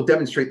but it will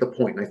demonstrate the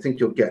point, and I think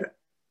you'll get it.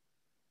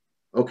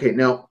 Okay,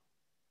 now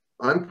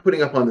I'm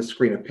putting up on the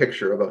screen a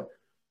picture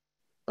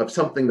of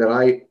something that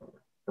I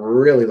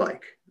really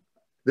like.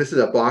 This is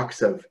a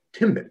box of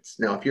Timbits.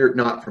 Now, if you're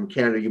not from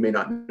Canada, you may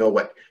not know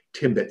what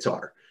Timbits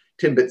are.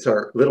 Timbits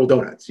are little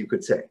donuts, you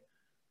could say.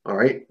 All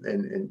right,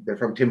 and they're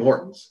from Tim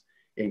Hortons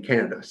in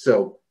Canada.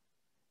 So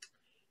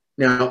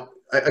now,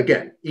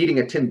 again, eating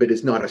a Timbit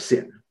is not a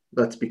sin.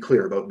 Let's be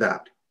clear about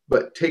that.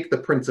 But take the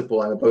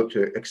principle I'm about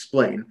to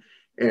explain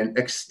and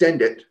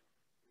extend it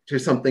to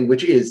something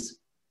which is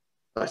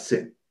a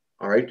sin.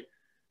 All right.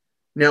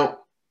 Now,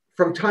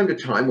 from time to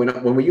time,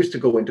 when we used to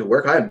go into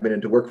work, I haven't been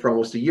into work for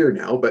almost a year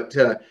now, but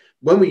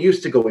when we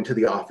used to go into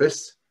the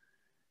office,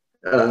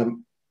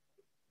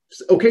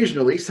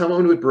 occasionally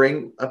someone would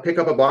pick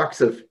up a box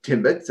of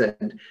Timbits,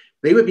 and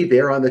they would be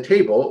there on the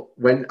table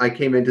when I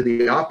came into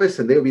the office,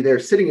 and they would be there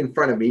sitting in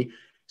front of me,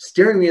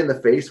 staring me in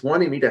the face,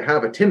 wanting me to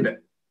have a Timbit.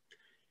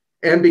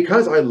 And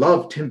because I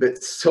love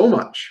Timbits so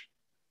much,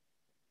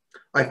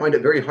 I find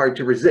it very hard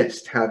to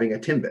resist having a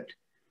Timbit.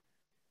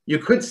 You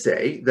could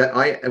say that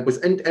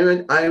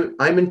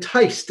I'm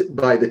enticed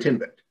by the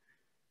Timbit.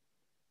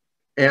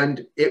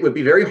 And it would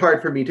be very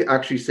hard for me to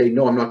actually say,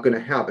 no, I'm not going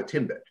to have a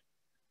Timbit.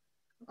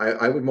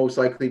 I would most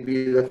likely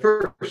be the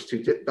first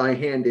to dip my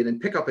hand in and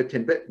pick up a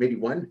Timbit, maybe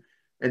one,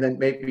 and then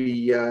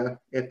maybe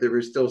if there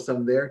was still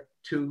some there,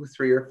 2,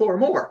 3, or 4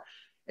 more.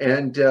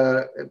 And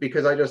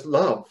because I just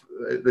love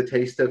the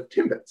taste of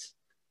Timbits.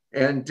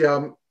 And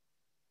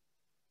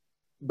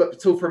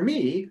but so for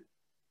me,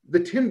 the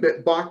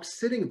Timbit box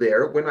sitting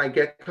there when I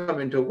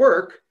come into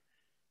work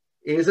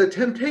is a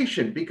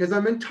temptation because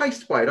I'm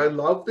enticed by it. I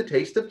love the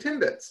taste of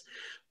Timbits.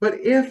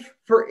 But if,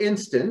 for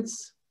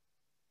instance,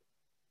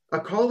 a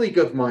colleague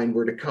of mine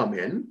were to come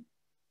in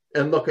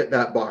and look at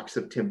that box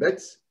of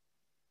Timbits,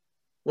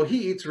 well,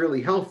 he eats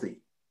really healthy.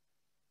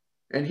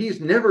 And he's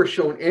never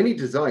shown any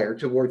desire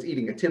towards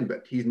eating a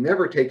Timbit. He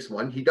never takes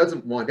one. He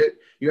doesn't want it.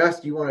 You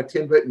ask, do you want a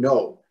Timbit?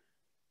 No.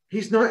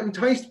 He's not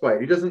enticed by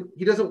it.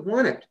 He doesn't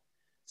want it.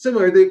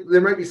 Similarly,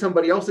 there might be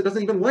somebody else that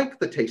doesn't even like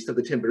the taste of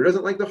the Timbit or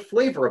doesn't like the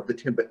flavor of the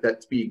Timbit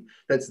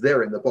that's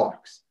there in the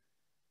box.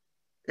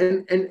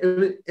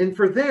 And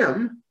for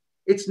them,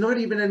 it's not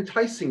even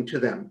enticing to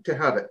them to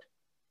have it.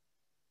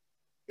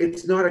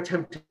 It's not a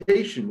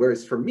temptation.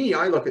 Whereas for me,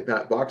 I look at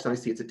that box and I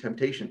see it's a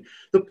temptation.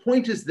 The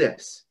point is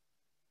this.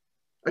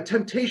 A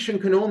temptation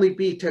can only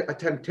be a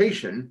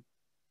temptation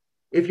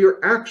if you're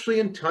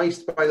actually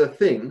enticed by the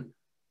thing.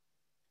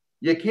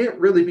 You can't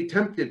really be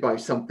tempted by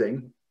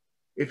something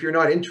if you're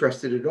not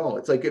interested at all.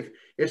 It's like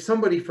if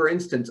somebody, for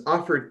instance,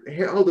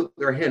 held up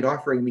their hand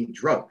offering me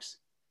drugs.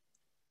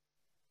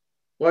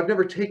 Well, I've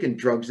never taken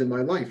drugs in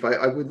my life.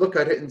 I would look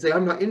at it and say,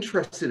 I'm not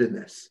interested in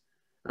this.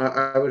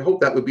 I would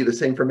hope that would be the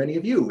same for many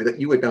of you, that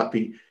you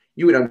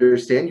would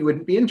understand, you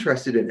wouldn't be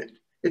interested in it.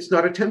 It's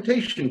not a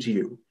temptation to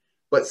you.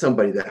 But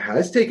somebody that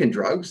has taken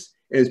drugs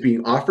and is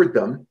being offered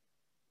them,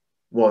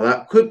 well,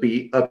 that could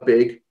be a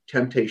big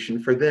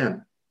temptation for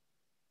them.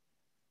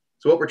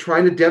 So what we're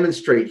trying to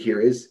demonstrate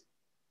here is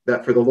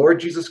that for the Lord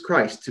Jesus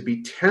Christ to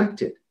be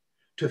tempted,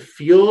 to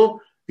feel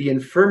the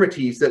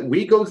infirmities that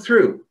we go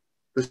through,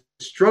 the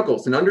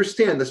struggles, and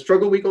understand the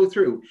struggle we go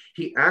through,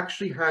 he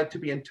actually had to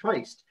be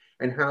enticed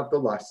and have the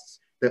lusts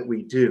that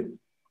we do.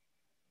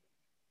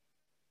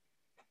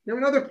 Now,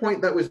 another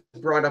point that was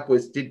brought up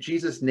was, did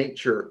Jesus'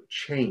 nature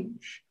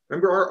change?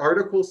 Remember, our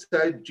article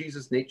said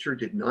Jesus' nature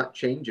did not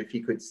change. If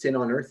he could sin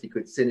on earth, he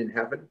could sin in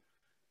heaven.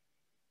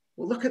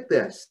 Well, look at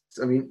this.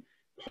 I mean,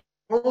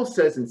 Paul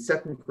says in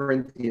 2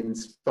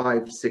 Corinthians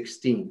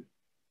 5:16,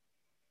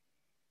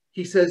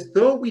 he says,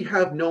 though we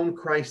have known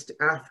Christ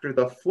after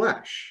the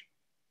flesh,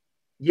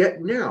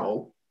 yet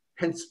now,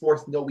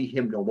 henceforth know we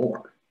him no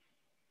more.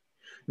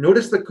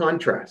 Notice the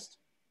contrast.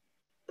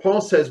 Paul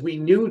says we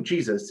knew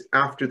Jesus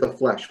after the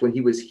flesh, when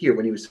he was here,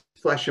 when he was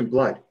flesh and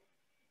blood.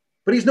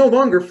 But he's no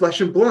longer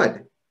flesh and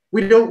blood.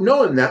 We don't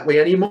know him that way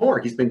anymore.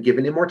 He's been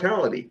given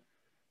immortality.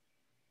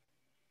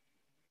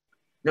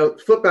 Now,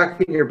 flip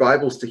back in your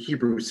Bibles to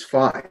Hebrews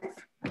 5.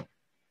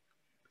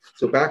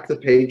 So back the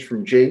page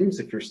from James,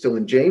 if you're still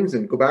in James,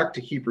 and go back to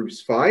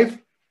Hebrews 5.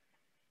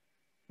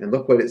 And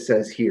look what it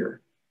says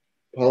here.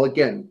 Paul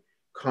again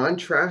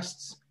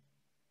contrasts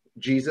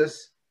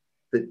Jesus,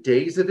 the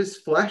days of his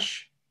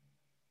flesh,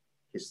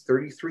 his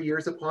 33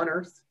 years upon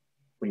earth,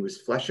 when he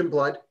was flesh and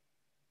blood,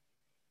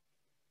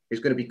 is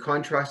going to be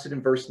contrasted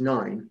in verse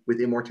 9 with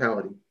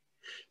immortality. It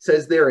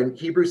says there in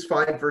Hebrews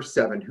 5, verse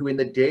 7, who in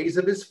the days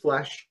of his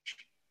flesh,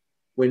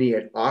 when he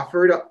had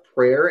offered up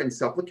prayer and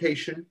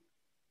supplication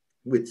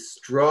with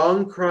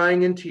strong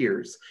crying and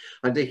tears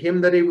unto him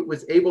that he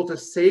was able to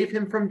save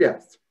him from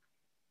death,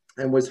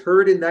 and was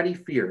heard in that he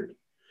feared,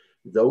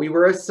 though he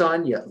were a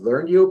son, yet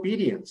learned he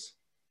obedience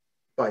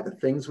by the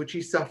things which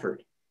he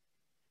suffered.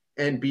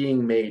 And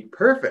being made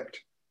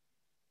perfect,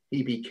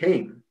 he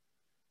became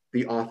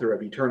the author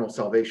of eternal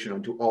salvation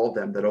unto all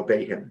them that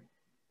obey him.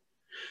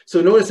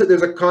 So notice that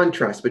there's a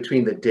contrast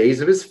between the days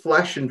of his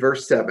flesh in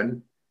verse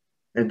 7,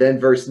 and then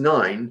verse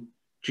 9,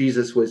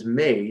 Jesus was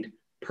made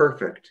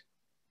perfect.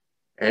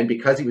 And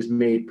because he was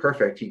made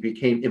perfect, he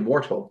became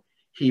immortal.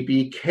 He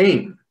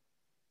became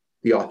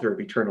the author of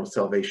eternal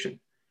salvation.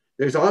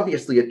 There's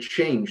obviously a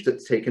change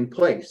that's taken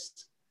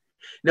place.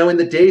 Now, in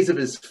the days of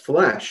his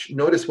flesh,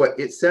 notice what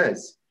it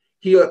says.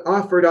 He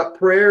offered up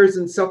prayers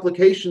and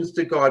supplications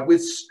to God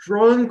with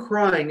strong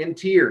crying and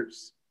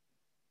tears.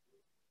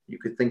 You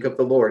could think of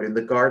the Lord in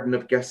the Garden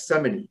of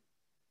Gethsemane,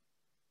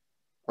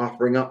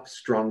 offering up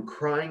strong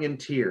crying and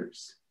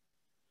tears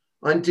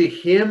unto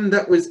him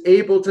that was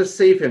able to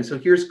save him. So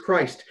here's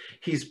Christ.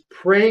 He's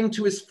praying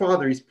to his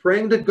Father. He's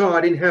praying to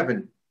God in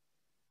heaven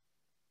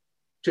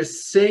to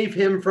save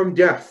him from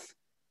death.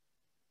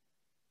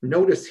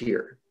 Notice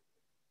here,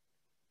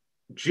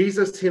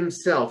 Jesus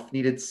himself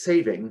needed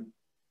saving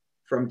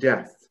from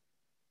death.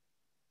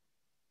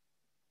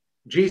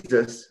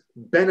 Jesus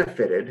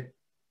benefited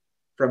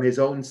from his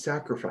own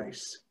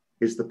sacrifice,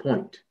 is the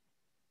point.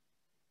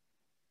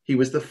 He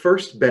was the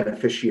first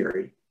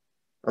beneficiary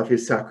of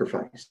his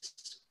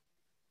sacrifice.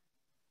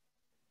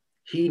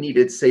 He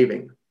needed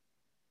saving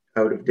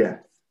out of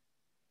death.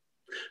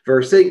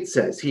 Verse 8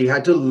 says he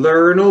had to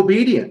learn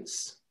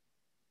obedience,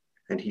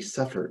 and he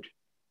suffered.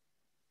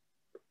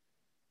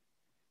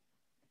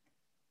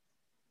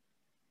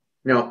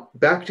 Now,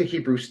 back to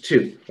Hebrews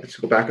 2. Let's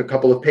go back a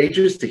couple of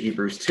pages to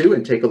Hebrews 2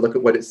 and take a look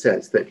at what it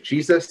says, that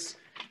Jesus,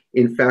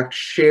 in fact,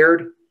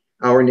 shared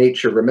our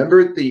nature.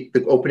 Remember, the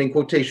opening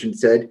quotation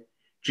said,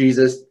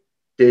 Jesus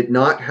did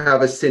not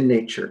have a sin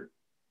nature.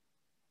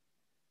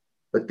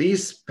 But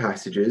these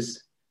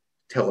passages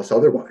tell us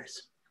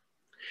otherwise.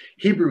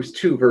 Hebrews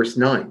 2 verse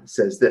 9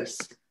 says this,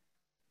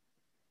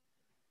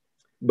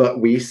 but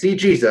we see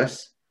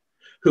Jesus,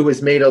 who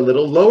was made a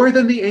little lower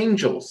than the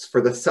angels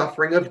for the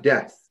suffering of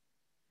death,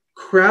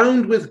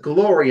 crowned with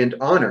glory and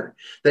honor,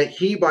 that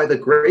he by the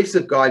grace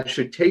of God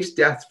should taste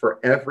death for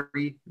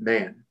every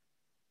man.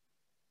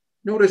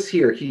 Notice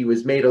here, he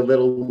was made a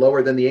little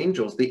lower than the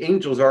angels. The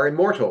angels are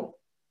immortal.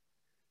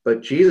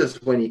 But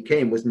Jesus, when he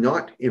came, was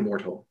not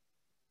immortal.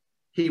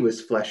 He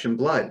was flesh and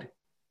blood.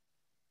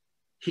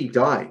 He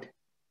died.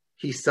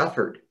 He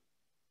suffered.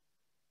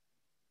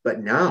 But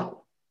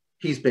now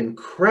he's been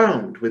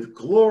crowned with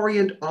glory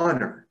and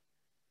honor.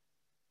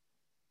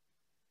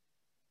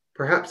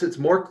 Perhaps it's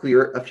more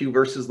clear a few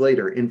verses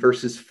later in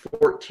verses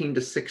 14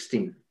 to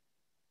 16.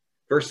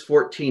 Verse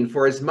 14,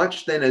 for as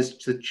much then as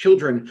the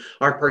children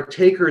are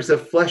partakers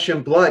of flesh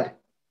and blood,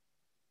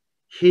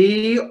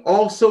 he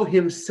also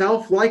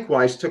himself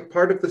likewise took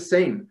part of the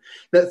same,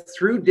 that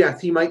through death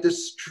he might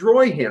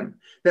destroy him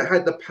that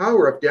had the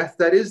power of death,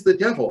 that is the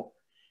devil,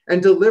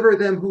 and deliver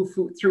them who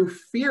through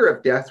fear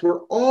of death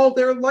were all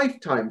their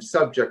lifetime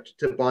subject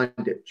to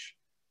bondage.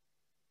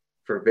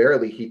 For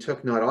verily he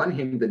took not on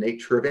him the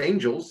nature of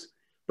angels,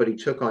 but he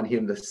took on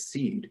him the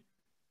seed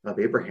of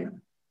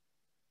Abraham.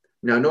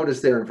 Now notice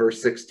there in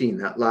verse 16,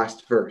 that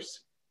last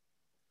verse,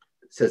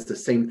 it says the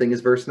same thing as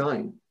verse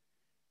 9.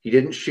 He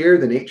didn't share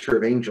the nature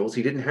of angels.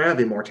 He didn't have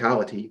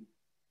immortality.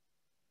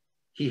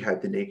 He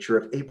had the nature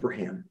of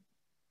Abraham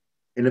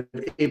and of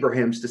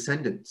Abraham's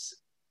descendants.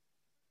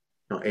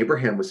 Now,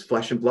 Abraham was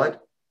flesh and blood.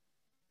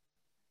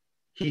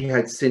 He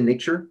had sin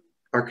nature,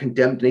 our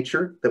condemned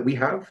nature that we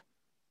have.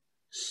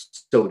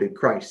 So did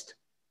Christ.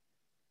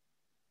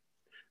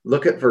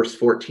 Look at verse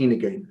 14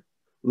 again.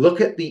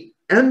 Look at the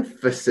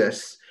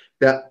emphasis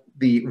that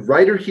the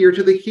writer here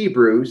to the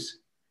Hebrews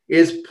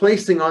is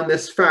placing on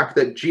this fact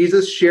that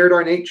Jesus shared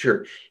our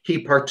nature. He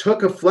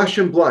partook of flesh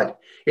and blood.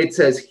 It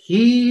says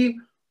he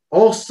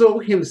also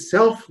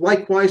himself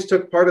likewise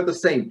took part of the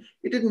same.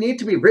 It didn't need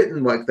to be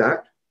written like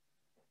that.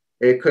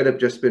 It could have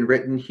just been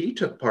written, he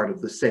took part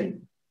of the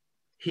same.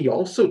 He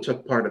also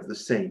took part of the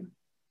same.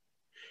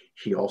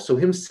 He also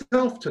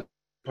himself took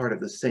part of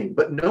the same.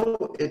 But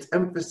no, it's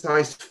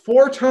emphasized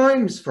 4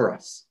 times for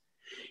us.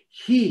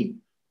 He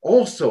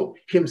also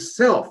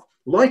himself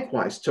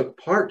likewise took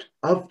part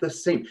of the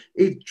same.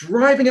 It's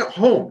driving it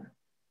home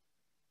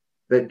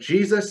that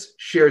Jesus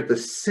shared the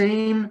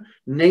same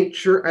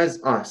nature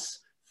as us,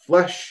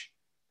 flesh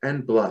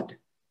and blood.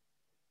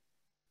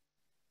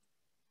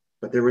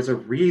 But there was a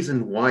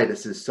reason why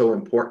this is so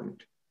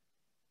important.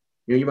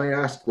 You might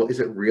ask, well, is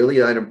it really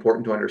that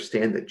important to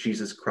understand that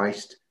Jesus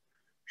Christ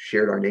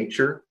shared our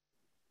nature?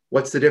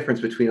 What's the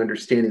difference between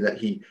understanding that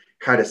he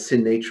had a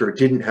sin nature or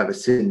didn't have a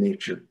sin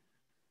nature?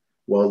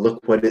 Well,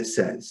 look what it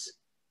says.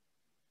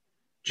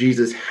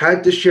 Jesus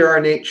had to share our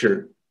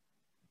nature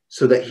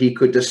so that he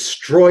could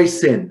destroy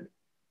sin,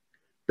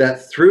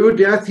 that through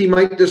death he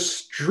might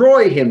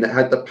destroy him that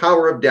had the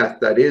power of death,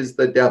 that is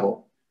the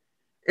devil,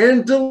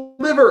 and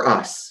deliver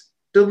us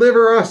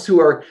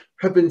who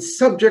have been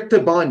subject to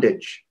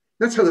bondage.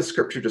 That's how the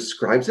scripture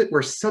describes it.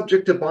 We're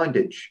subject to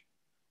bondage.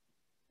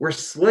 We're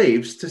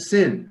slaves to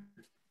sin.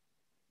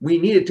 We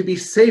needed to be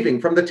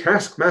saving from the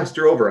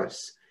taskmaster over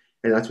us.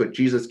 And that's what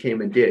Jesus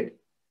came and did.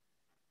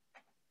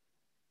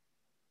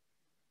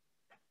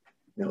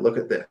 Now look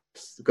at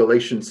this.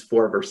 Galatians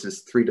 4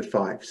 verses 3 to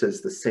 5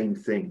 says the same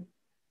thing.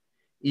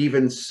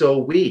 Even so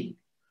we,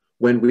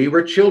 when we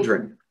were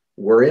children,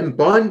 were in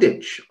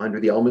bondage under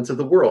the elements of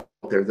the world.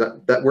 there.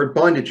 That word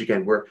bondage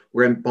again.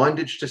 We're in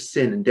bondage to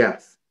sin and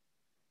death.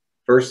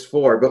 Verse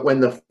 4, but when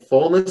the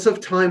fullness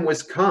of time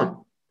was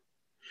come,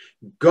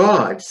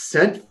 God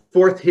sent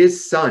forth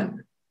his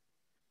Son,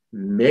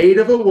 made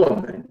of a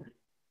woman,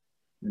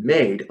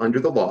 made under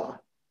the law.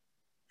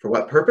 For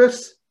what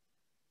purpose?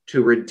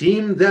 To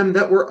redeem them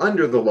that were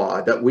under the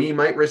law, that we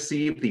might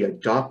receive the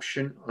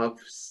adoption of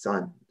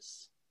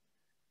sons.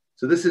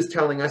 So this is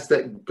telling us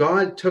that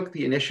God took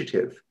the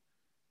initiative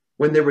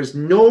when there was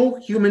no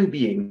human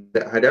being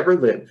that had ever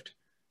lived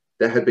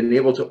that had been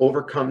able to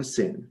overcome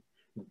sin.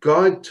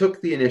 God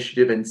took the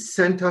initiative and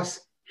sent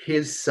us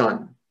his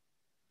Son.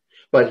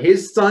 But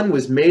his Son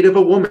was made of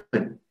a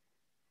woman,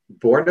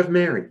 born of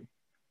Mary.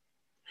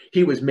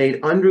 He was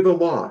made under the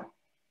law.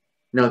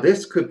 Now,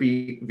 this could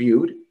be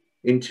viewed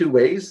in two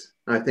ways.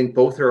 I think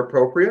both are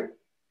appropriate.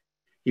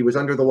 He was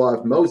under the law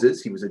of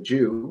Moses. He was a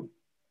Jew.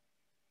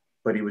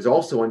 But he was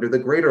also under the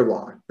greater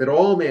law that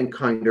all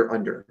mankind are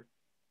under,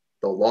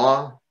 the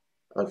law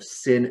of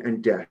sin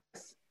and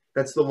death.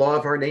 That's the law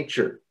of our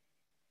nature,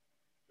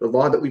 the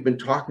law that we've been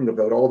talking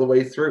about all the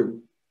way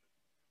through,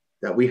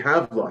 that we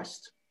have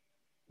lust,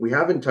 we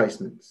have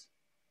enticements,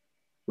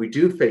 we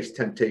do face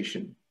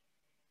temptation,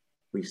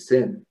 we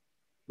sin,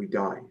 we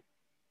die.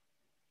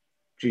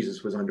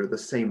 Jesus was under the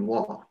same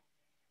law.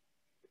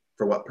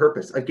 For what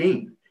purpose?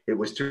 Again, it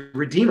was to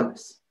redeem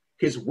us.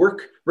 His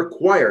work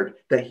required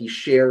that he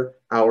share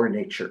our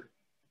nature.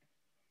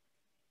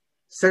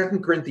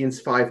 2 Corinthians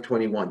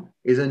 5:21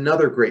 is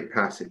another great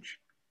passage.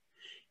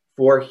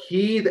 For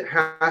he that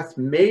hath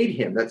made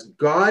him, that's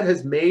God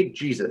has made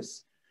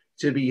Jesus,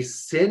 to be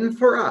sin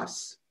for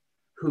us,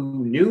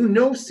 who knew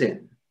no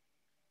sin,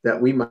 that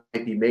we might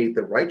be made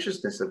the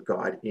righteousness of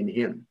God in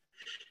him.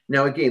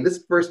 Now again, this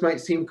verse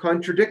might seem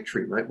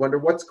contradictory. You might wonder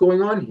what's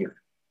going on here.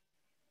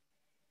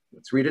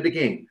 Let's read it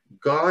again.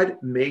 God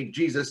made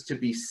Jesus to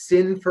be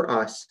sin for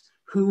us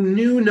who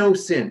knew no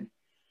sin.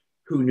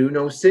 Who knew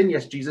no sin?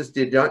 Yes, Jesus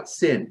did not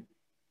sin.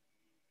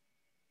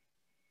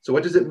 So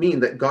what does it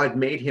mean that God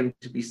made him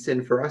to be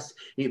sin for us?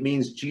 It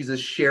means Jesus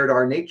shared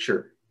our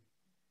nature,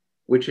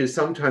 which is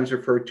sometimes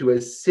referred to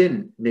as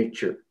sin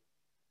nature.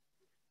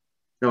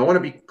 Now I want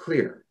to be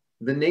clear.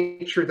 The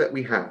nature that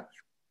we have,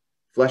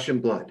 flesh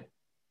and blood,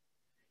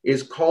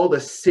 is called a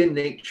sin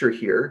nature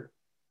here,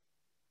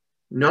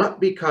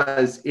 not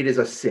because it is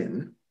a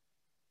sin,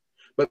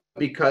 but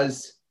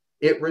because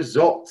it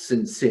results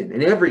in sin.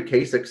 In every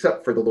case,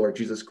 except for the Lord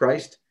Jesus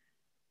Christ,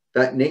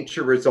 that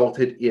nature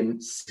resulted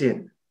in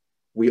sin.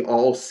 We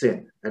all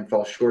sin and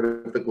fall short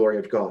of the glory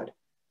of God.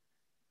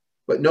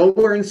 But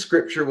nowhere in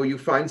Scripture will you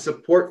find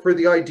support for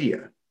the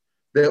idea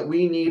that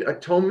we need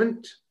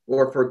atonement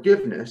or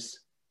forgiveness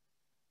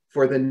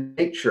for the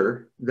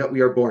nature that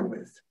we are born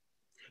with.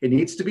 It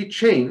needs to be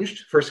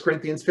changed. 1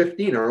 Corinthians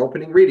 15, our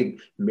opening reading,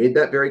 made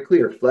that very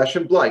clear. Flesh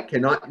and blood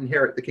cannot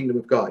inherit the kingdom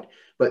of God.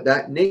 But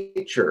that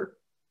nature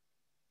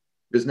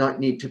does not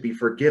need to be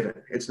forgiven.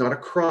 It's not a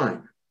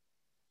crime.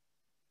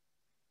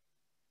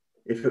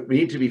 If it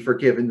needed to be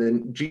forgiven,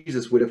 then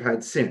Jesus would have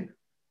had sin.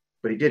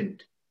 But he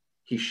didn't.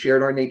 He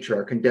shared our nature,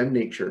 our condemned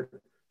nature,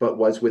 but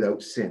was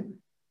without sin.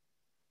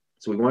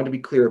 So we want to be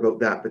clear about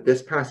that. But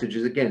this passage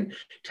is again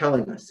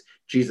telling us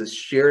Jesus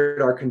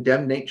shared our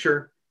condemned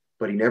nature,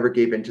 but he never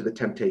gave in to the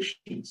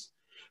temptations.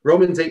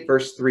 Romans 8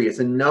 verse 3 is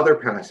another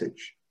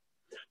passage.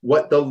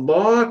 What the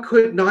law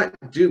could not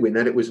do, in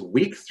that it was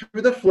weak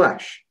through the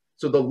flesh.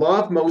 So the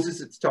law of Moses,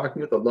 it's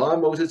talking about the law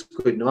of Moses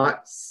could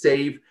not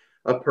save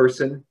a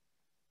person.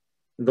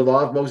 The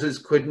law of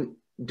Moses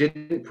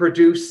didn't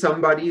produce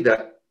somebody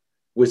that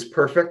was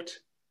perfect.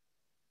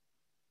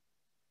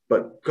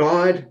 But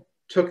God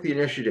took the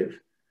initiative.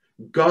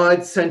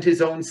 God sent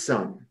his own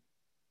Son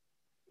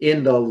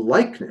in the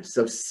likeness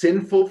of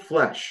sinful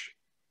flesh.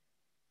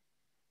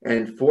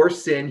 And for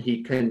sin,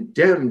 he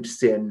condemned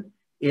sin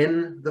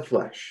in the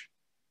flesh.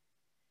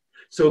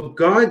 So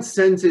God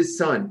sends his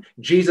Son.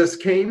 Jesus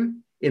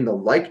came in the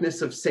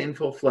likeness of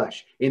sinful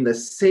flesh, in the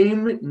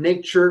same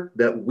nature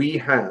that we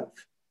have.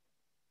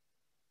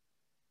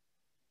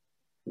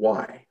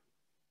 Why?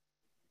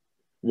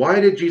 Why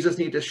did Jesus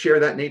need to share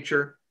that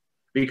nature?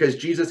 Because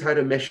Jesus had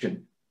a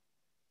mission.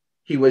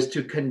 He was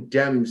to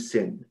condemn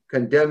sin.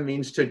 Condemn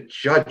means to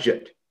judge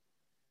it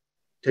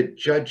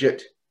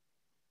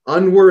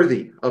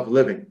unworthy of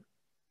living.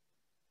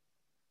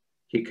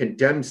 He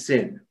condemned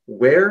sin.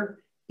 Where?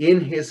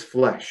 In his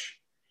flesh.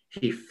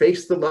 He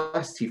faced the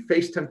lust, he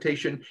faced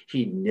temptation,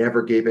 he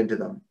never gave in to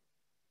them.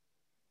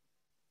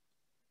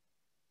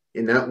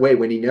 In that way,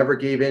 when he never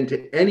gave in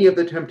to any of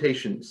the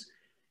temptations,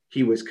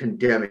 he was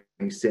condemning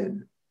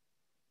sin.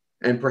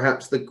 And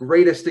perhaps the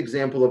greatest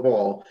example of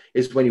all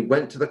is when he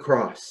went to the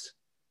cross.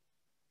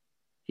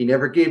 He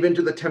never gave in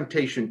to the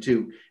temptation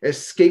to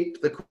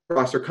escape the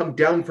cross or come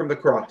down from the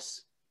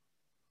cross.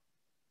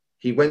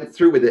 He went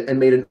through with it and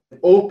made an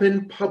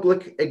open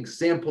public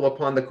example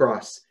upon the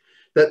cross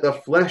that the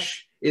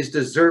flesh is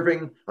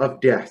deserving of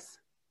death.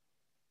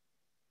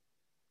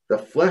 The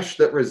flesh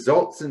that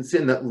results in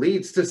sin, that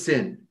leads to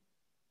sin,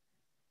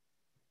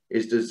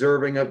 is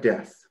deserving of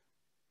death.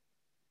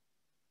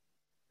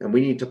 and we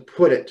need to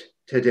put it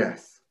to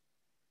death.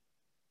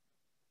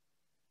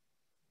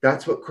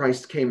 That's what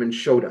Christ came and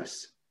showed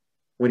us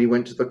when he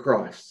went to the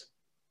cross.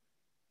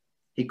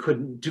 He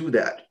couldn't do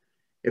that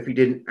if he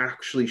didn't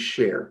actually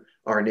share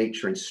our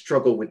nature and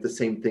struggle with the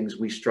same things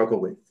we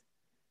struggle with.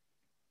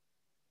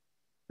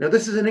 Now,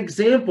 this is an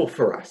example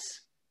for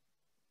us.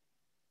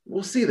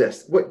 We'll see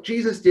this. What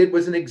Jesus did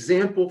was an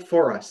example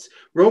for us.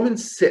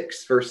 Romans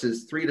 6,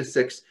 verses 3 to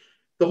 6,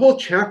 the whole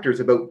chapter is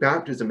about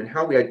baptism and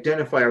how we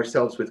identify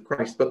ourselves with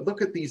Christ. But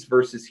look at these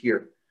verses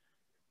here.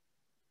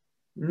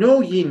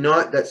 Know ye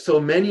not that so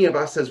many of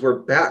us as were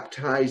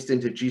baptized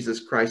into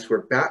Jesus Christ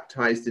were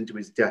baptized into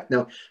his death?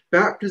 Now,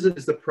 baptism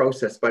is the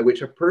process by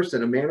which a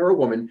person, a man or a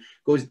woman,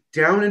 goes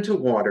down into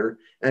water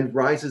and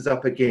rises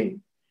up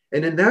again.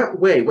 And in that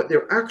way, what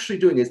they're actually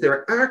doing is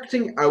they're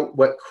acting out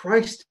what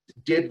Christ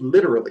did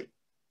literally.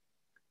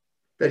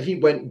 That he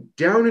went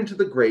down into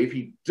the grave,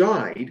 he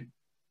died,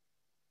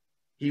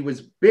 he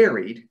was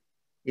buried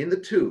in the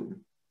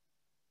tomb,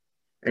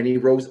 and he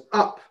rose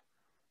up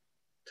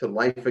to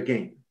life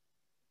again.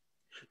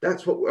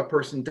 That's what a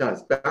person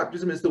does.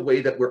 Baptism is the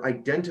way that we're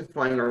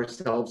identifying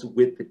ourselves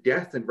with the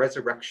death and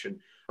resurrection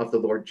of the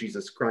Lord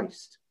Jesus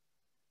Christ.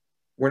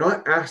 We're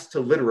not asked to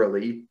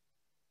literally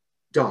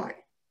die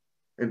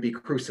and be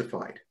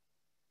crucified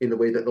in the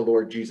way that the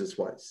Lord Jesus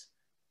was.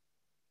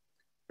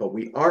 But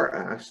we are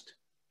asked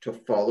to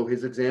follow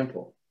his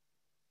example.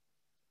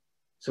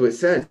 So it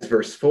says,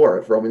 verse 4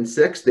 of Romans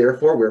 6,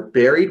 therefore we're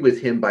buried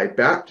with him by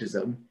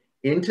baptism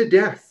into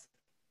death,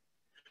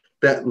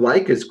 that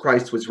like as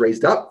Christ was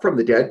raised up from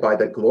the dead by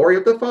the glory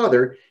of the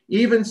Father,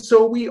 even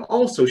so we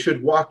also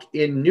should walk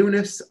in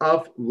newness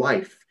of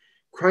life.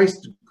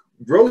 Christ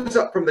rose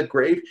up from the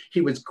grave. He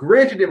was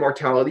granted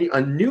immortality,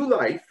 a new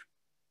life.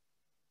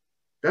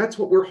 That's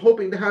what we're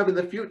hoping to have in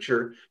the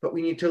future, but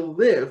we need to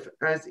live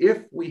as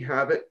if we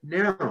have it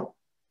now,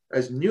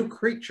 as new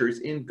creatures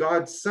in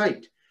God's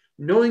sight.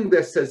 Knowing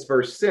this, says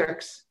verse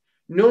 6,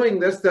 knowing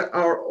this, that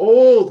our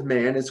old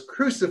man is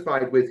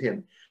crucified with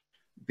him.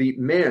 The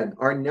man,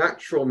 our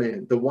natural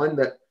man, the one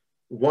that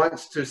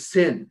wants to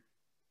sin,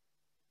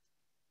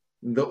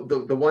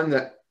 the one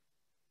that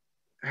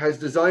has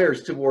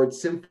desires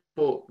towards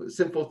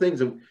sinful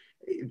things. And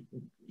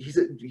he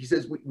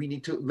says we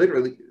need to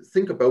literally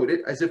think about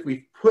it as if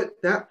we've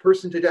put that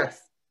person to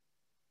death.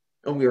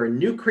 And we are a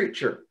new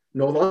creature,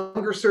 no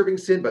longer serving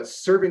sin, but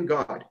serving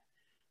God.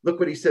 Look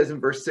what he says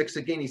in verse 6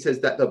 again. He says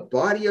that the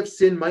body of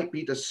sin might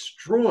be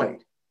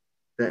destroyed,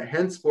 that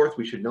henceforth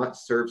we should not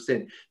serve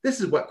sin.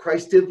 This is what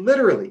Christ did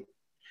literally.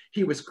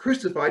 He was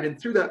crucified, and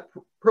through that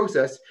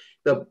process,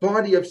 the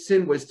body of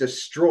sin was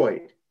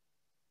destroyed.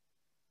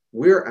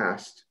 We're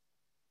asked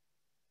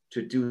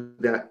to do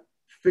that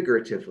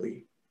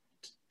figuratively,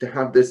 to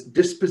have this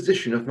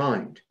disposition of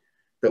mind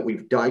that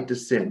we've died to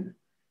sin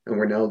and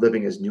we're now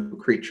living as new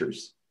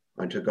creatures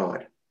unto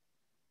God.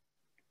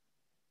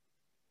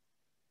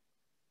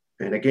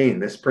 And again,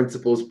 this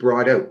principle is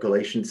brought out.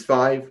 Galatians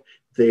 5,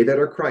 they that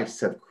are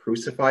Christ's have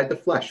crucified the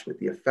flesh with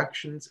the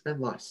affections and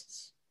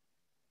lusts.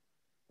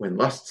 When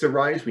lusts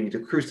arise, we need to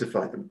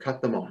crucify them,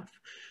 cut them off.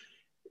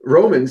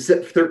 Romans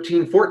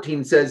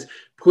 13:14 says,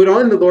 put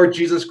on the Lord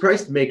Jesus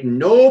Christ, make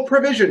no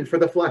provision for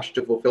the flesh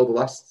to fulfill the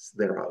lusts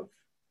thereof.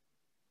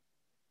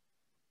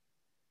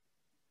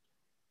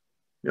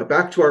 Now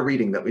back to our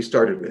reading that we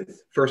started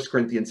with, 1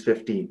 Corinthians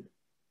 15.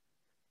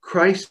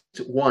 Christ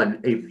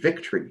won a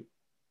victory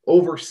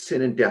over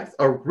sin and death,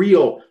 a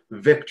real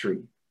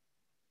victory,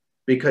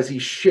 because he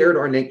shared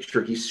our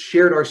nature, he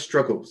shared our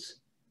struggles,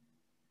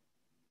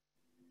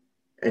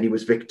 and he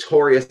was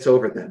victorious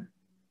over them.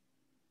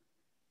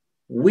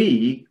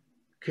 We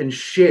can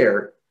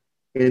share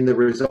in the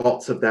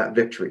results of that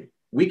victory.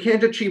 We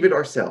can't achieve it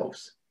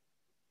ourselves.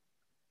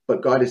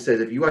 But God has said,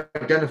 if you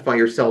identify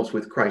yourselves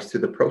with Christ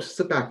through the process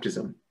of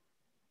baptism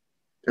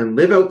and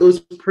live out those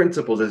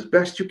principles as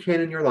best you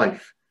can in your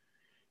life,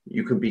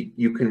 you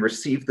can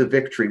receive the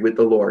victory with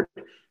the Lord.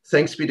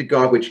 Thanks be to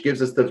God, which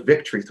gives us the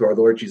victory through our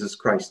Lord Jesus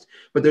Christ.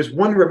 But there's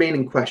one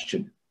remaining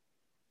question.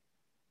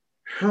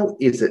 How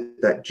is it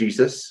that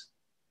Jesus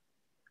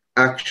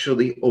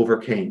actually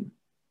overcame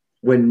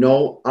when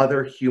no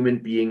other human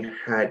being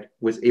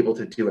was able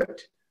to do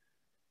it?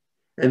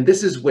 And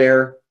this is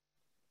where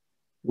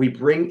we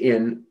bring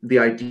in the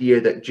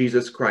idea that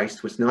Jesus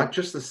Christ was not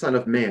just the Son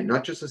of Man,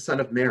 not just the Son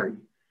of Mary,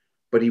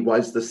 but he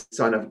was the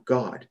Son of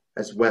God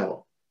as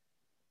well.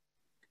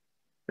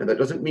 And that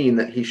doesn't mean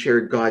that he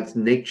shared God's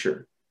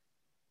nature,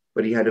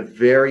 but he had a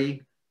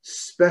very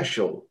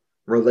special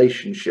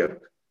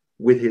relationship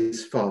with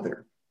his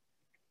Father.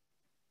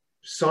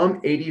 Psalm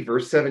 80,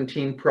 verse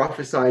 17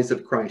 prophesies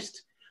of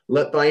Christ.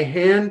 Let thy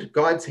hand,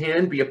 God's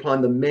hand, be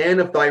upon the man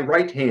of thy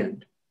right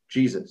hand,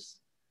 Jesus,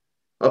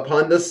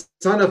 upon the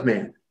Son of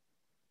Man,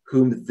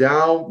 whom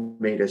thou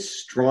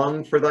madest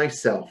strong for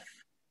thyself.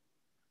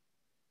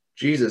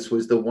 Jesus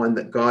was the one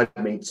that God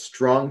made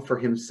strong for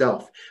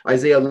himself.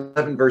 Isaiah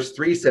 11, verse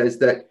 3 says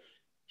that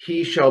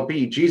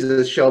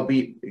Jesus shall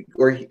be,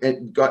 or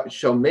God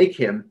shall make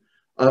him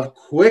of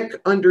quick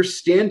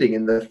understanding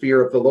in the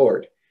fear of the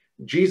Lord.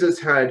 Jesus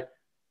had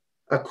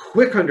a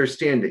quick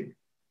understanding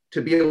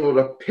to be able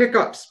to pick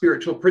up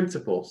spiritual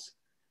principles.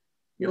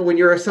 You know, when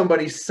you're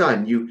somebody's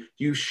son,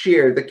 you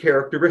share the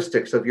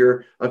characteristics of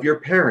your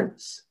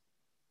parents.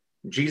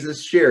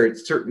 Jesus shared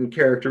certain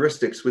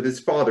characteristics with his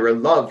Father: a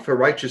love for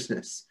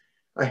righteousness,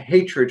 a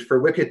hatred for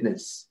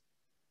wickedness.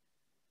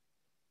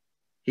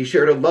 He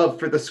shared a love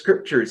for the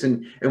scriptures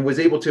and was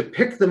able to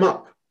pick them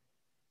up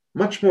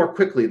much more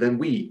quickly than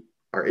we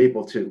are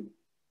able to.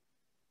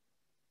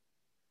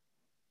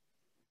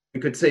 We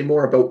could say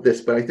more about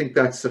this, but I think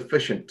that's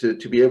sufficient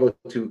to be able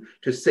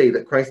to say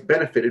that Christ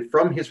benefited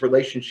from his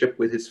relationship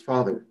with his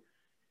Father.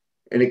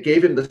 And it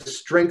gave him the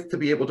strength to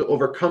be able to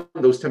overcome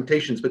those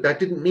temptations. But that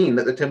didn't mean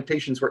that the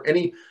temptations were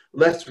any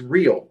less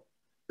real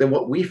than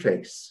what we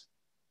face.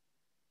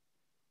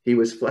 He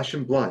was flesh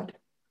and blood.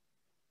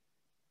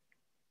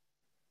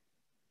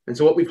 And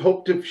so what we've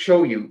hoped to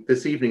show you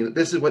this evening, that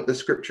this is what the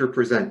scripture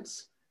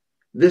presents.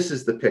 This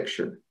is the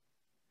picture.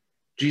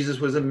 Jesus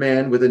was a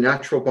man with a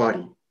natural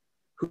body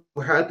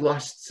who had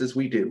lusts as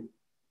we do,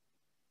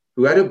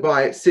 who had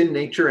a sin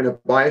nature and a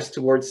bias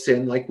towards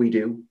sin like we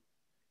do.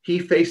 He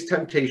faced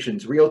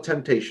temptations, real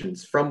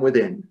temptations from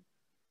within,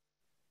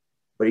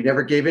 but he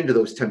never gave in to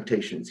those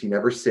temptations. He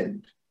never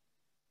sinned.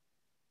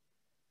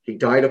 He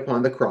died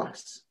upon the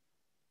cross.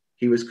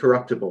 He was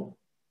corruptible.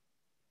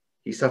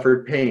 He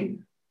suffered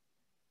pain.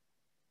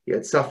 He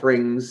had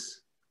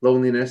sufferings,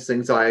 loneliness,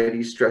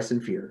 anxiety, stress,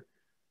 and fear.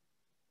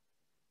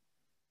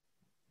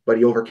 But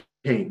he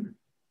overcame.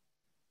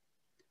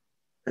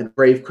 And the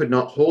grave could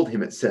not hold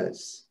him, it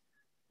says.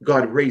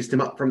 God raised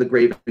him up from the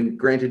grave and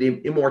granted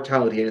him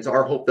immortality. And it's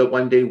our hope that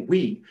one day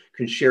we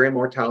can share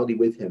immortality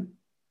with him.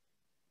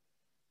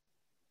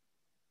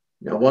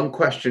 Now, one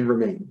question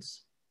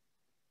remains.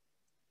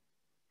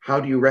 How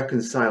do you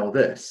reconcile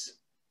this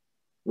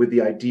with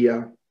the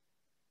idea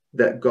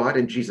that God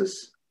and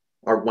Jesus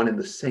are one and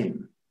the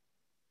same?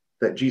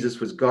 That Jesus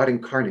was God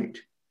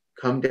incarnate,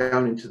 come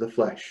down into the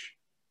flesh.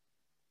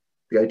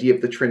 The idea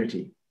of the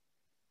Trinity.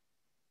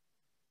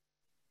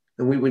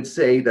 And we would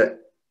say that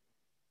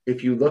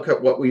if you look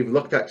at what we've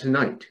looked at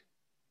tonight,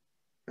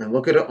 and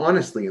look at it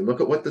honestly, and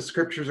look at what the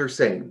scriptures are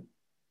saying,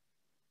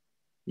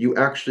 you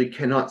actually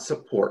cannot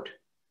support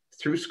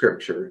through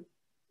scripture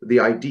the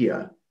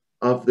idea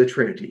of the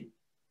Trinity,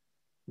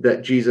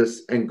 that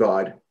Jesus and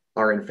God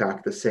are in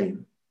fact the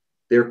same.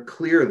 They're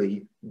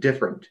clearly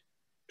different.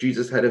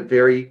 Jesus had a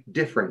very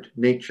different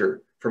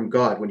nature from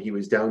God when he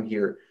was down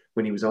here,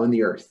 when he was on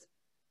the earth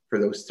for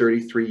those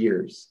 33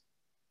 years.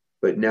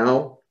 But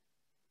now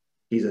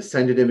he's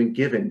ascended him and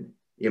given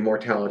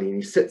immortality, and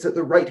he sits at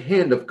the right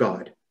hand of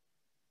God.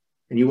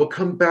 And he will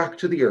come back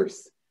to the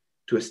earth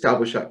to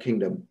establish that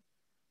kingdom.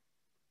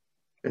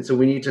 And so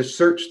we need to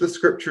search the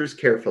scriptures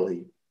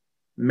carefully.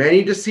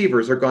 Many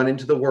deceivers are gone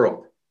into the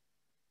world.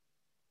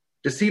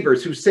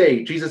 Deceivers who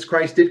say Jesus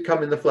Christ did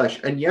come in the flesh,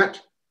 and yet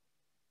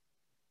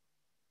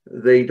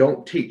they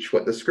don't teach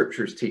what the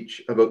scriptures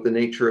teach about the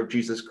nature of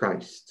Jesus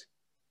Christ.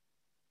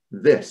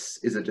 This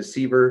is a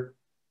deceiver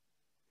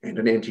and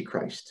an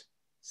antichrist,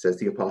 says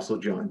the Apostle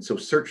John. So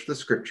search the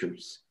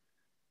scriptures.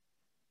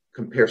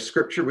 Compare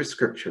scripture with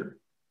scripture.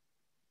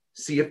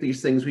 See if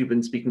these things we've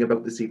been speaking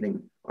about this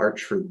evening are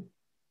true.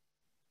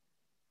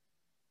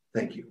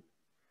 Thank you.